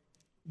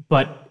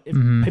 but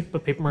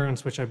but Paper Mario on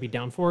Switch I'd be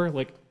down for.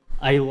 Like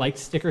I liked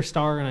Sticker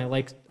Star and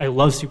I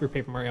love Super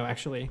Paper Mario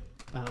actually.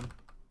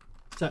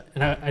 So,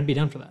 and I'd be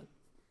down for that.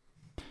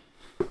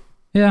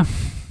 Yeah.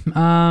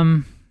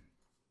 Or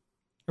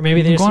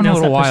maybe they Been just going a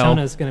announced that little while.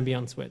 Persona is going to be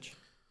on Switch.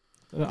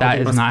 That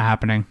is not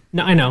happening.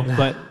 No, I know,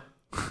 but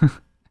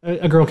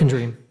a girl can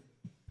dream.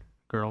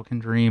 Girl can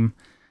dream.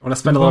 Want to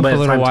spend a Been little bit going of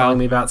for a time little telling while.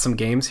 me about some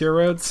games here,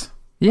 Rhodes?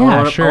 Yeah,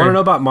 I want sure. to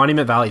know about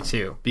Monument Valley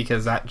 2,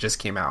 because that just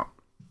came out.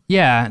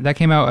 Yeah, that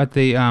came out at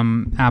the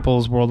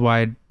Apple's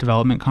Worldwide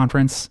Development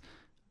Conference.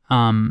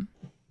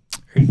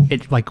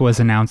 It like was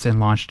announced and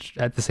launched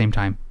at the same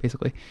time,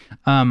 basically.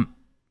 And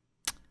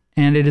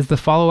it is the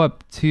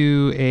follow-up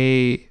to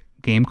a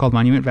game called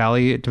Monument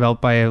Valley,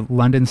 developed by a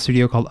London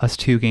studio called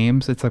Us2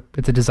 Games. It's a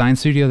design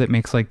studio that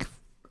makes like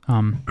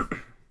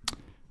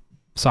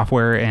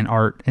software and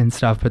art and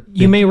stuff. But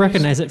You may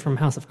recognize it from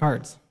House of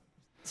Cards,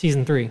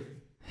 Season 3.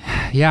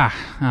 yeah,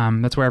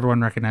 that's where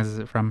everyone recognizes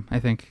it from, I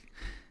think.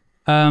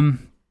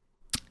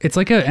 It's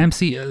like a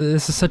MC.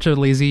 This is such a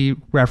lazy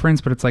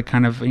reference, but it's like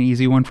kind of an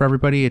easy one for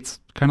everybody. It's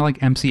kind of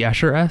like MC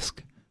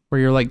Escher-esque,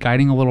 where you're like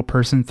guiding a little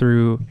person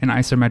through an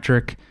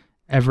isometric,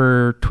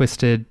 ever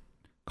twisted,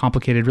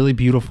 complicated, really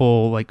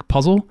beautiful like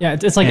puzzle. Yeah,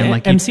 it's like, And,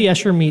 like, you- MC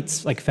Escher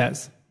meets like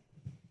Fez.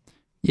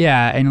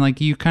 Yeah, and like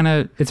you kind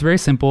of, it's very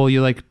simple.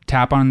 You like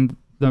tap on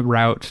the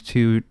route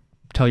to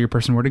tell your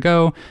person where to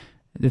go.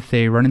 If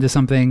they run into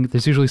something,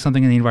 there's usually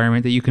something in the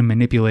environment that you can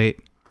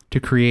manipulate to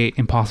create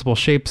impossible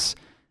shapes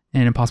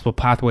and impossible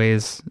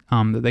pathways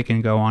that they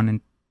can go on and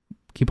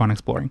keep on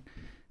exploring.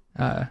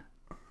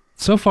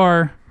 So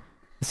far,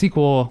 the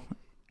sequel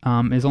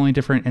is only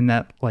different in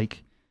that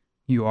like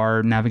you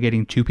are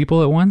navigating two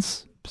people at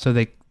once, so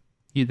they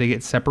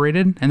get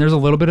separated. And there's a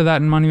little bit of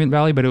that in Monument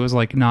Valley, but it was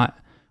like not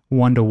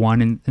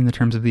one-to-one in the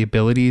terms of the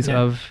abilities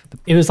of the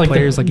It was like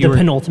players. the, Like you the were,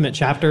 penultimate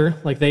chapter.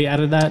 Like they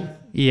added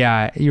that.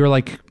 yeah, you were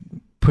like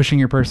pushing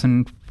your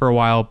person for a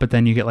while, but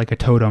then you get like a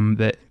totem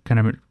that kind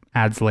of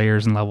adds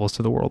layers and levels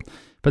to the world.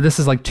 But this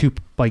is like two,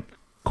 like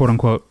quote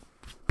unquote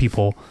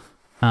people.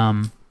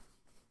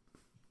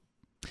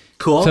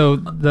 Cool. So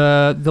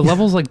the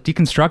levels like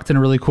deconstruct in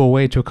a really cool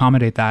way to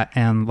accommodate that,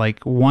 and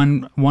like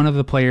one of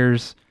the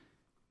players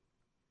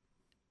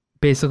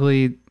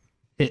basically,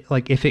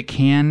 like if it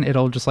can,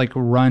 it'll just like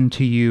run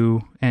to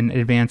you and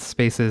advance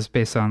spaces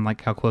based on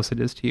like how close it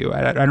is to you.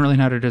 I don't really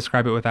know how to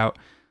describe it without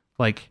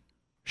like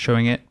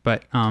showing it,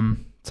 but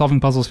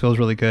solving puzzles feels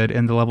really good,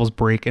 and the levels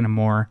break in a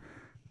more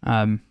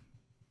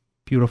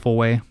beautiful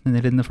way than they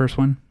did in the first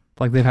one.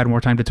 Like they've had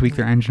more time to tweak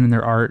their engine and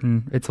their art,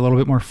 and it's a little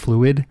bit more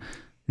fluid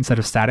instead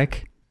of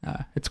static.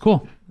 It's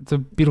cool. It's a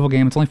beautiful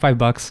game. It's only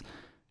 $5.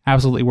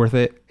 Absolutely worth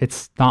it.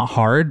 It's not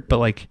hard, but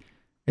like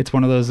it's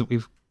one of those that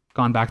we've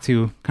gone back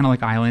to, kind of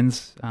like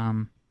Islands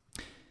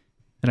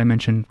that I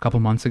mentioned a couple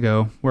months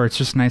ago, where it's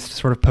just nice to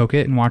sort of poke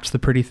it and watch the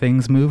pretty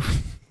things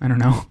move. I don't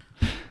know.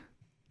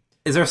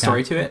 Is there a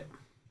story to it?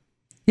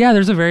 Yeah,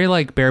 there's a very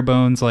like bare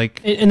bones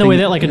like In the way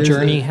that like a there's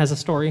journey has a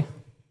story.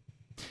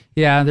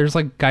 Yeah, there's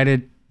like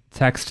guided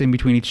text in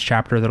between each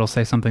chapter that'll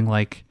say something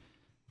like,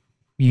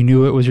 "You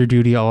knew it was your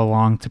duty all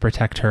along to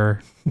protect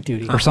her,"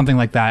 Duty. or something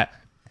like that.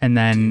 And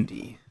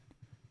then,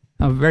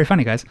 oh, very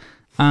funny, guys.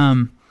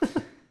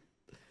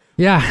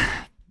 Yeah,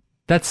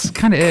 that's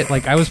kind of it.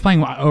 Like I was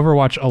playing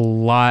Overwatch a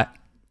lot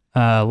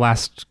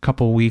last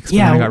couple weeks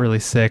when I got really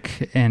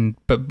sick,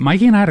 but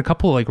Mikey and I had a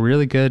couple like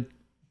really good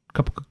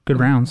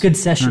rounds. Good I don't know.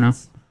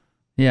 sessions.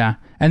 Yeah.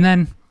 And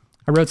then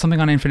I wrote something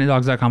on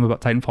infinitedogs.com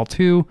about Titanfall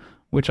 2,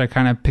 which I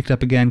kind of picked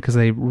up again because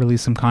they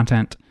released some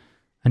content.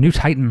 A new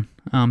Titan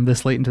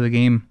this late into the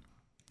game.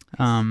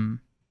 That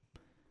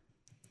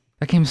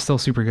game's still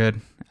super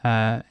good.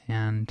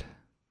 And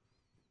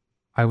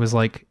I was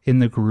like in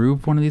the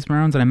groove one of these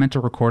rounds, and I meant to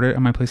record it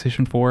on my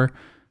PlayStation 4,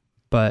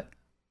 but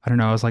I don't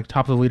know. I was like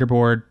top of the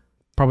leaderboard,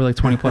 probably like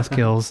 20 plus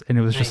kills, and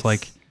it was just Nice.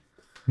 like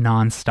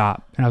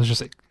nonstop, and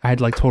I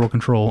had like total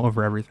control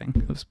over everything.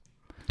 It was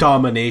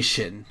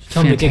Domination.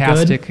 Tell me to get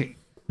good. fantastic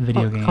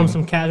video game. Come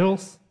some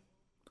casuals.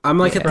 I'm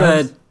like at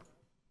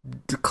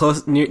the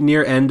close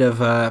near end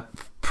of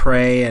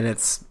Prey, and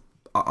it's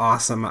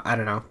awesome. I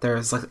don't know.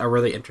 There's like a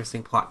really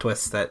interesting plot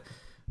twist that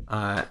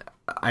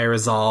I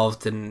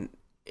resolved, and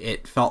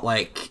it felt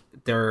like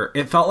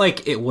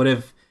it would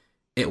have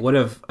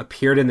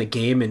appeared in the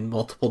game in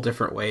multiple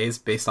different ways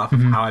based off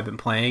of how I've been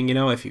playing. You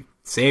know, if you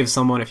save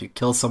someone, if you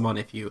kill someone,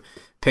 if you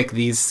pick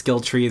these skill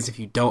trees, if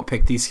you don't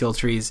pick these skill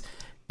trees,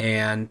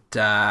 and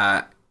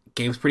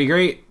game's pretty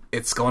great.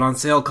 It's going on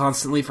sale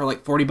constantly for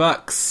like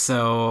 $40,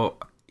 so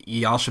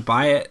y'all should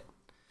buy it.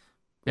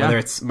 Yeah. Whether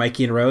it's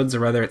Mikey and Rhodes or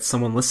whether it's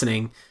someone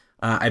listening,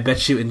 I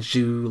bet you in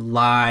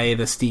July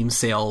the Steam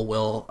sale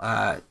will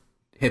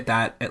hit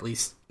that at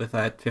least with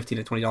 $15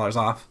 to $20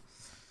 off,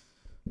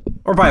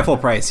 or buy a full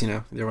price. You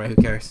know, either way, who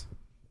cares?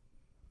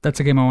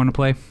 That's a game I want to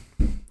play.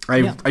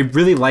 I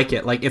really like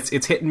it. Like it's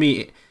hitting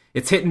me.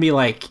 It's hitting me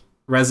like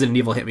Resident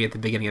Evil hit me at the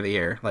beginning of the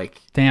year. Like,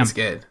 damn, it's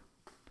good.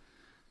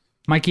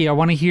 Mikey, I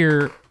want to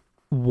hear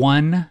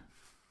one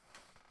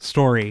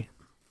story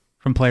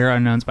from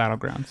PlayerUnknown's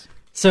Battlegrounds.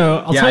 So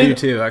I'll tell you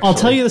too. Actually, I'll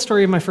tell you the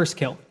story of my first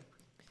kill,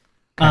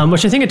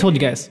 which I think I told you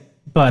guys.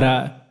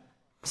 But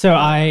so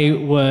I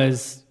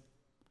was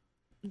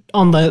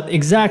on the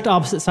exact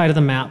opposite side of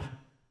the map.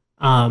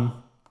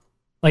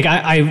 Like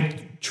I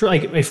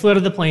flew out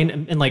of the plane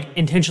and like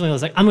intentionally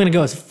was like, I'm going to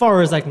go as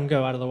far as I can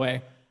go out of the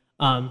way.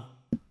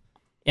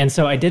 And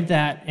so I did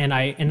that, and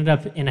I ended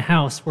up in a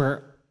house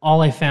where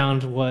all I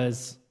found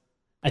was,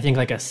 I think,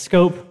 like a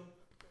scope,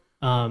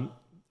 a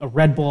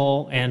Red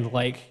Bull, and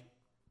like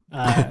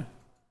the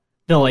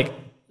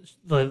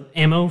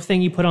ammo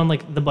thing you put on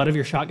like the butt of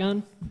your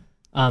shotgun.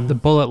 The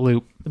bullet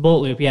loop. The bullet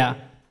loop, yeah.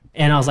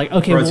 And I was like,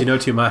 okay, Rose, you know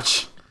too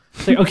much.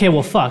 Like, okay,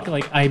 well, fuck.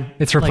 Like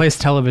it's replaced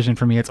television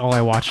for me. It's all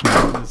I watch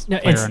now. Is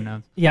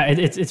PlayerUnknown's. Yeah,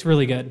 it's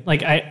really good.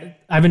 Like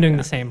I've been doing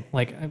the same.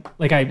 Like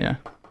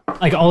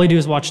all I do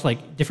is watch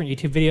like different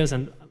YouTube videos,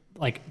 and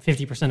like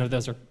 50% of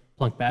those are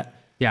Plunkbat.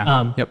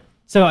 Yeah. Yep.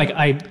 So like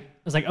I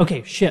was like,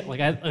 okay, shit. Like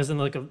I was in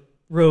like a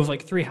row of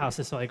like 3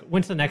 houses. So like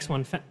went to the next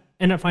one,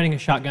 ended up finding a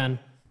shotgun,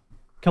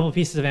 a couple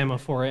pieces of ammo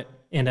for it,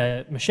 and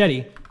a machete.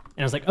 And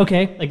I was like,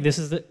 okay, like this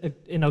is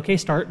an okay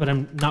start, but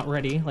I'm not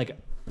ready. Like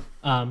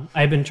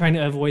I've been trying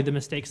to avoid the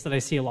mistakes that I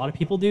see a lot of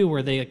people do,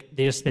 where they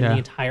just spend the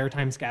entire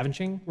time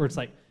scavenging. Where it's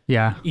like,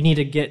 you need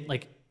to get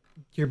like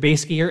your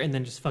base gear and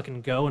then just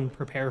fucking go and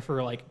prepare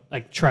for like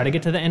try to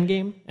get to the end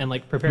game and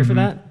like prepare for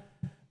that.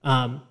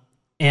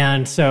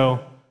 And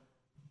so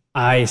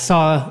I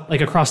saw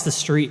like across the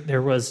street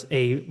there was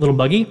a little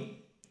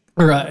buggy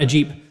or a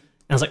Jeep, and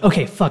I was like,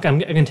 okay, fuck, I'm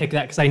gonna take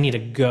that because I need to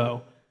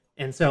go.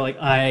 And so like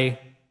I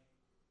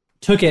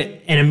took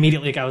it, and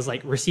immediately like, I was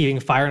like receiving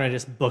fire, and I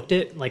just booked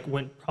it. Like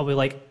went probably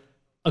like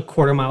a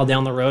quarter mile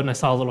down the road, and I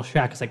saw a little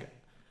shack. It's like,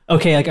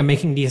 okay, like I'm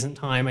making decent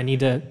time. I need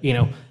to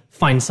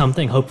find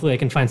something. Hopefully I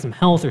can find some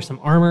health or some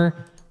armor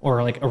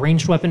or like a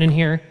ranged weapon in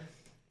here.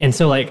 And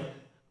so like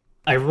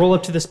I roll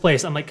up to this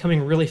place. I'm like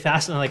coming really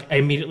fast, and I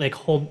immediately like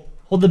hold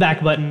the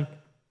back button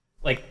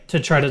like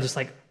to try to just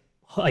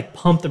like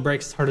pump the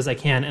brakes as hard as I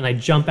can, and I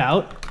jump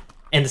out.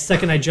 And the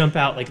second I jump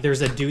out, like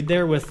there's a dude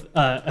there with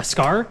a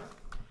scar,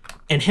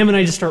 and him and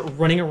I just start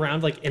running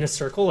around like in a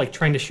circle, like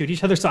trying to shoot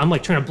each other. So I'm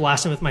like trying to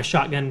blast him with my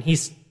shotgun, and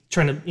he's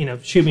trying to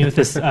shoot me with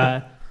this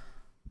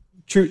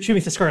shoot me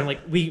with the scar, and like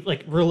we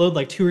like reload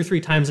like 2 or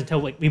 3 times until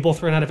like we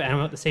both run out of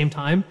ammo at the same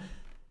time.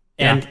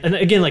 And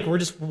again, like we're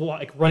just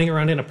like running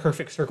around in a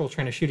perfect circle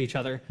trying to shoot each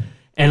other.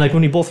 And like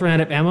when we both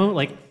ran out of ammo,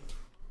 like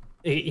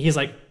he's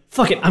like,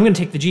 fuck it, I'm gonna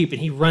take the Jeep.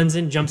 And he runs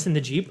in, jumps in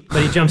the Jeep,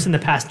 but he jumps in the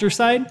passenger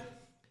side.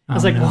 I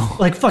was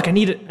like, fuck, I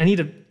need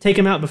to take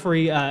him out before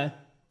he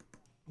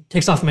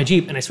takes off my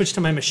Jeep. And I switched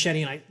to my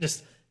machete, and I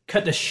just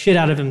cut the shit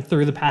out of him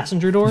through the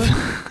passenger door.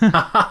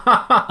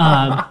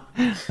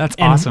 That's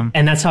awesome.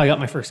 And that's how I got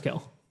my first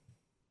kill.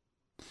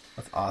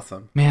 That's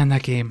awesome. Man,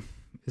 that game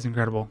is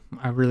incredible.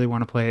 I really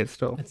want to play it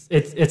still.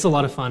 It's a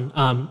lot of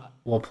fun.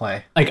 We'll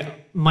play.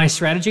 Like my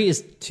strategy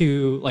is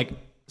to like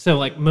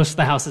most of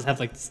the houses have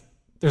like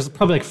there's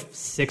probably like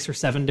 6 or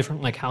 7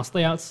 different like house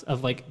layouts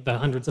of like the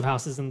hundreds of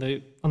houses on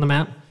the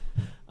map.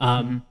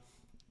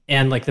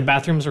 And like the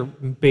bathrooms are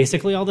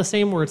basically all the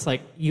same, where it's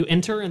like you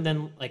enter and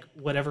then like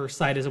whatever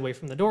side is away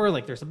from the door,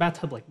 like there's a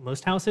bathtub like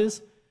most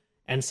houses.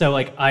 And so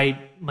like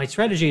my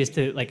strategy is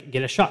to like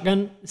get a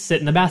shotgun, sit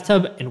in the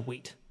bathtub, and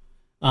wait.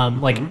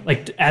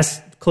 Like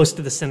as close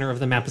to the center of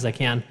the map as I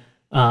can.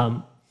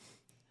 And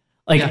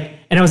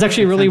I was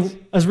actually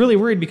really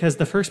worried because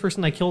the first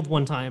person I killed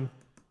one time,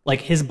 like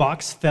his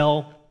box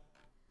fell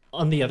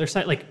on the other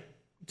side, like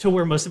to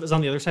where most of it was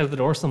on the other side of the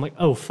door. So I'm like,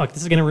 oh fuck,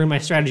 this is gonna ruin my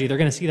strategy. They're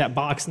gonna see that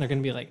box and they're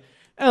gonna be like,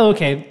 oh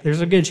okay,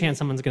 there's a good chance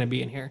someone's gonna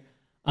be in here.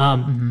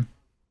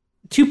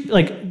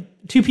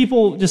 Two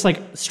people just like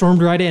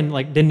stormed right in,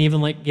 like didn't even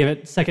like give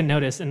it second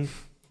notice, and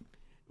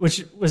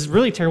which was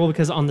really terrible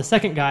because on the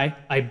second guy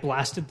I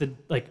blasted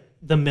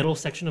the middle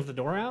section of the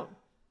door out.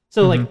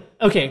 So like,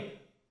 okay,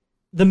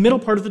 the middle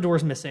part of the door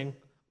is missing.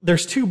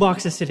 there's 2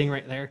 boxes sitting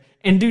right there,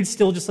 and dude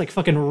still just like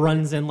fucking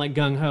runs in like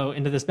gung ho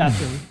into this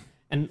bathroom.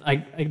 And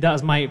that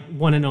was my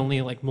one and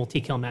only like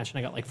multi-kill match, and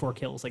I got like 4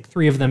 kills, like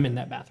 3 of them in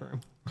that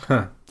bathroom.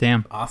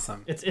 Damn.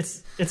 Awesome.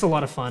 It's a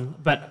lot of fun,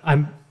 but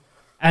I'm,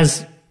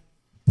 as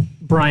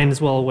Brian is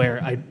well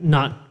aware, I'm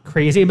not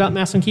crazy about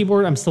mouse and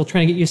keyboard. I'm still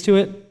trying to get used to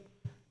it.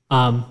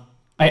 I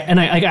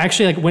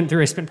actually like went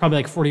through. I spent probably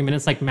like 40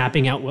 minutes like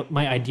mapping out what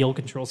my ideal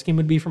control scheme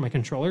would be for my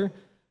controller,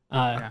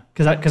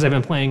 because I've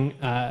been playing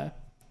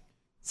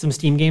some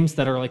Steam games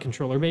that are like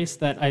controller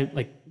based that I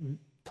like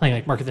playing,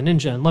 like Mark of the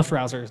Ninja and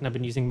Luftrausers, and I've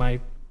been using my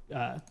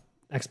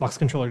Xbox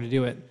controller to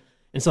do it.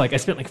 And so like I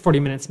spent like 40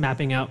 minutes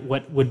mapping out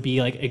what would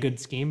be like a good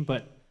scheme,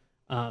 but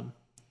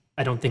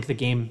I don't think the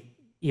game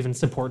even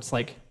supports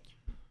like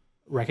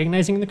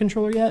recognizing the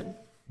controller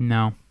yet.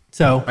 No.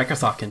 So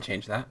Microsoft can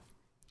change that.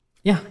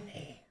 yeah.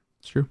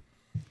 It's true.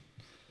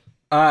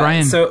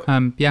 Brian, so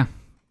yeah.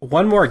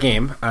 one more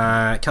game.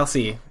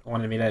 Kelsey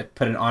wanted me to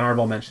put an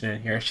honorable mention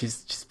in here.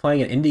 She's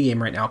playing an indie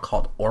game right now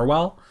called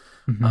Orwell.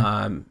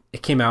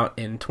 It came out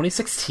in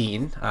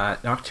 2016 in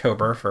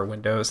October for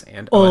Windows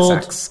and OS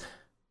X.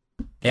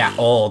 Yeah,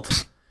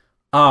 old.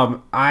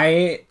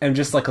 I am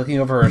just like looking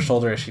over her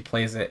shoulder as she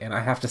plays it, and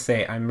I have to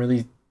say,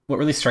 what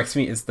really strikes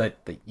me is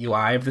that the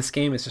UI of this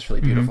game is just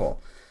really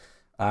beautiful.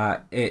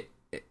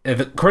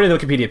 According to the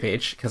Wikipedia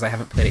page, because I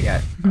haven't played it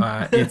yet,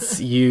 it's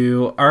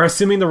you are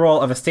assuming the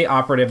role of a state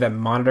operative that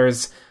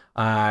monitors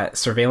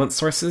surveillance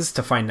sources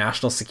to find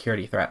national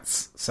security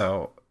threats.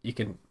 So you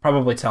can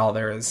probably tell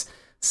there is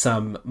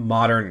some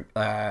modern,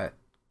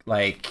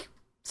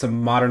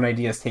 some modern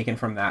ideas taken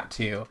from that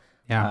too.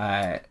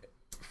 Yeah.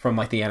 From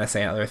like the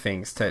NSA and other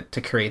things to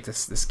create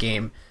this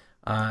game,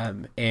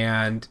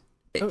 and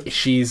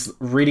she's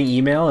reading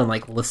email and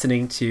like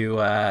listening to.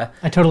 I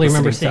totally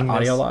remember seeing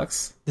audio this.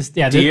 logs.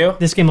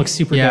 This game looks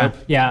super dope.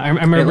 Yeah, I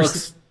remember.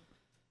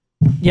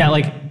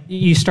 Like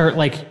you start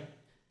like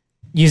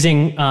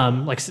using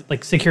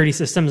like security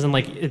systems, and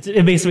like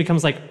it basically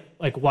becomes like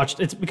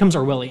it becomes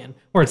Orwellian,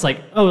 where it's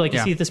like, oh, like you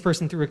see this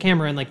person through a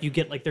camera, and like you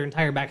get like their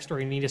entire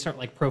backstory, and you need to start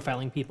like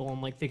profiling people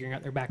and like figuring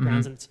out their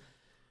backgrounds, and it's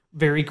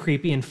very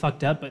creepy and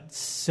fucked up, but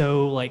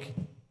so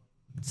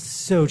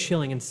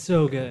chilling and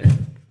so good.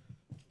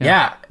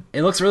 Yeah,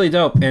 it looks really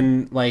dope,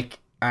 and like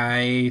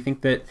I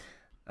think that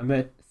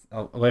we'll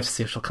have to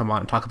see if she'll come on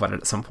and talk about it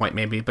at some point,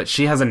 maybe. But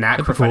she has a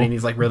knack for finding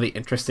these like really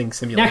interesting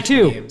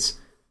simulation games.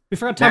 We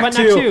forgot to talk about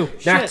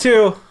Knack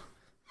 2.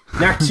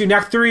 Knack 2,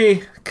 Knack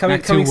 3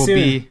 coming will soon.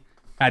 Be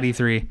at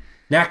E3.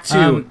 Knack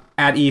 2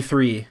 at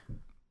E3.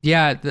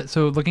 Yeah.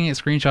 So looking at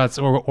screenshots,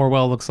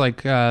 Orwell looks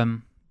like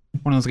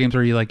one of those games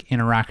where you like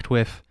interact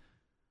with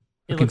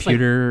a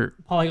computer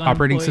like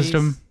operating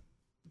system.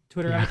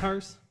 Twitter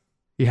avatars.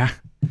 Yeah,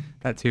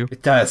 that too.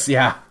 It does,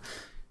 yeah.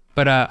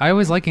 But I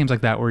always like games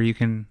like that where you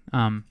can,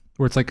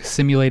 where it's like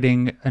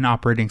simulating an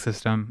operating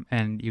system,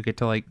 and you get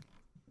to like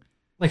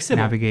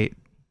Sybil. navigate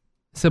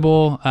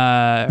Sybil,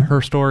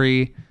 her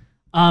story.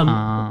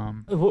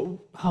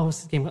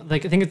 What's the game?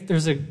 Like I think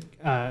there's a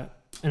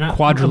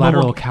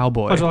Quadrilateral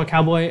Cowboy. Quadrilateral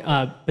Cowboy.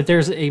 But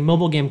there's a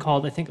mobile game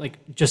called, I think, like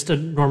just a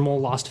normal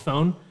Lost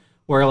Phone,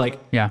 where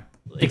like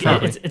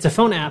it's a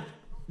phone app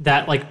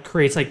that like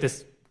creates like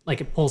this, like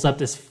it pulls up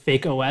this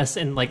fake OS,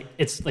 and like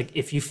it's like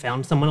if you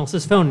found someone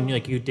else's phone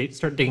and you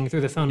start digging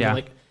through the phone to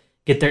like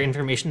get their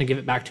information to give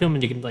it back to them,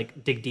 and you can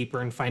like dig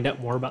deeper and find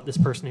out more about this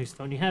person whose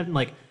phone you have,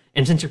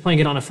 and since you're playing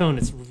it on a phone,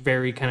 it's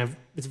very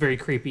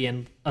creepy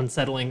and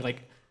unsettling.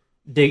 Like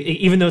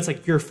even though it's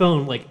like your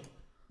phone, like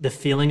the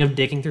feeling of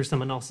digging through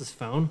someone else's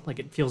phone, like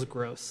it feels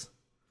gross.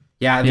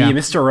 Yeah, the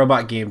Mr.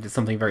 Robot game did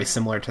something very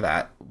similar to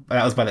that, but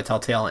that was by the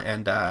Telltale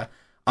and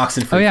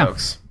Oxenfree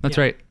folks. That's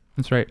right.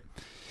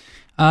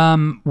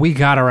 We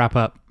gotta wrap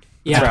up.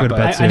 Yeah,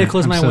 I had to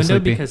close my window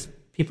because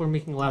people are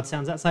making loud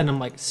sounds outside, and I'm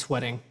like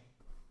sweating.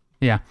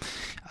 Yeah.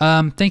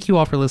 Thank you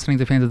all for listening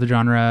to Fans of the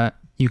Genre.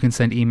 You can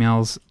send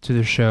emails to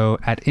the show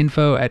at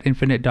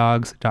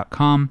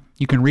info@infinitedogs.com.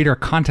 You can read our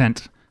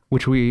content,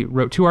 which we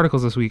wrote 2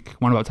 articles this week,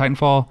 one about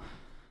Titanfall,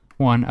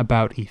 one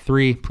about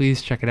E3.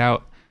 Please check it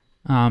out.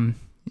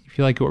 If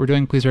you like what we're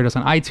doing, please rate us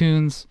on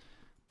iTunes.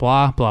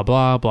 Blah, blah,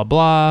 blah, blah,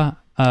 blah.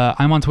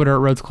 I'm on Twitter at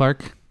Rhodes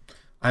Clark.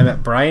 I'm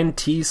at Brian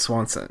T.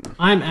 Swanson.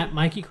 I'm at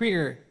Mikey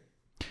Krieger.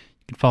 You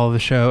can follow the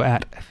show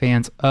at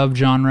Fans of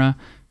Genre.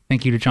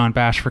 Thank you to John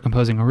Bash for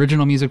composing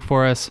original music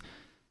for us.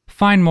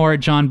 Find more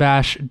at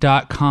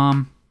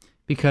johnbash.com,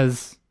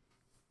 because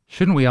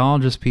shouldn't we all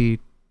just be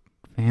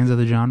fans of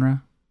the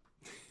genre?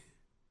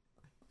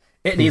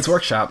 It needs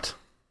workshopped.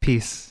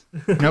 Peace.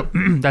 Nope.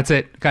 That's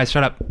it. Guys,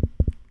 shut up.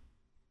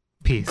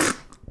 Peace.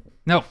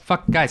 No,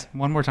 fuck. Guys,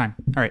 one more time.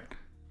 All right.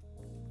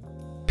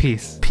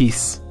 Peace.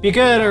 Be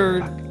good or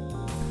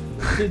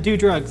do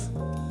drugs.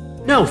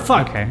 No,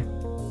 fuck. Okay.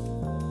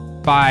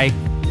 Bye.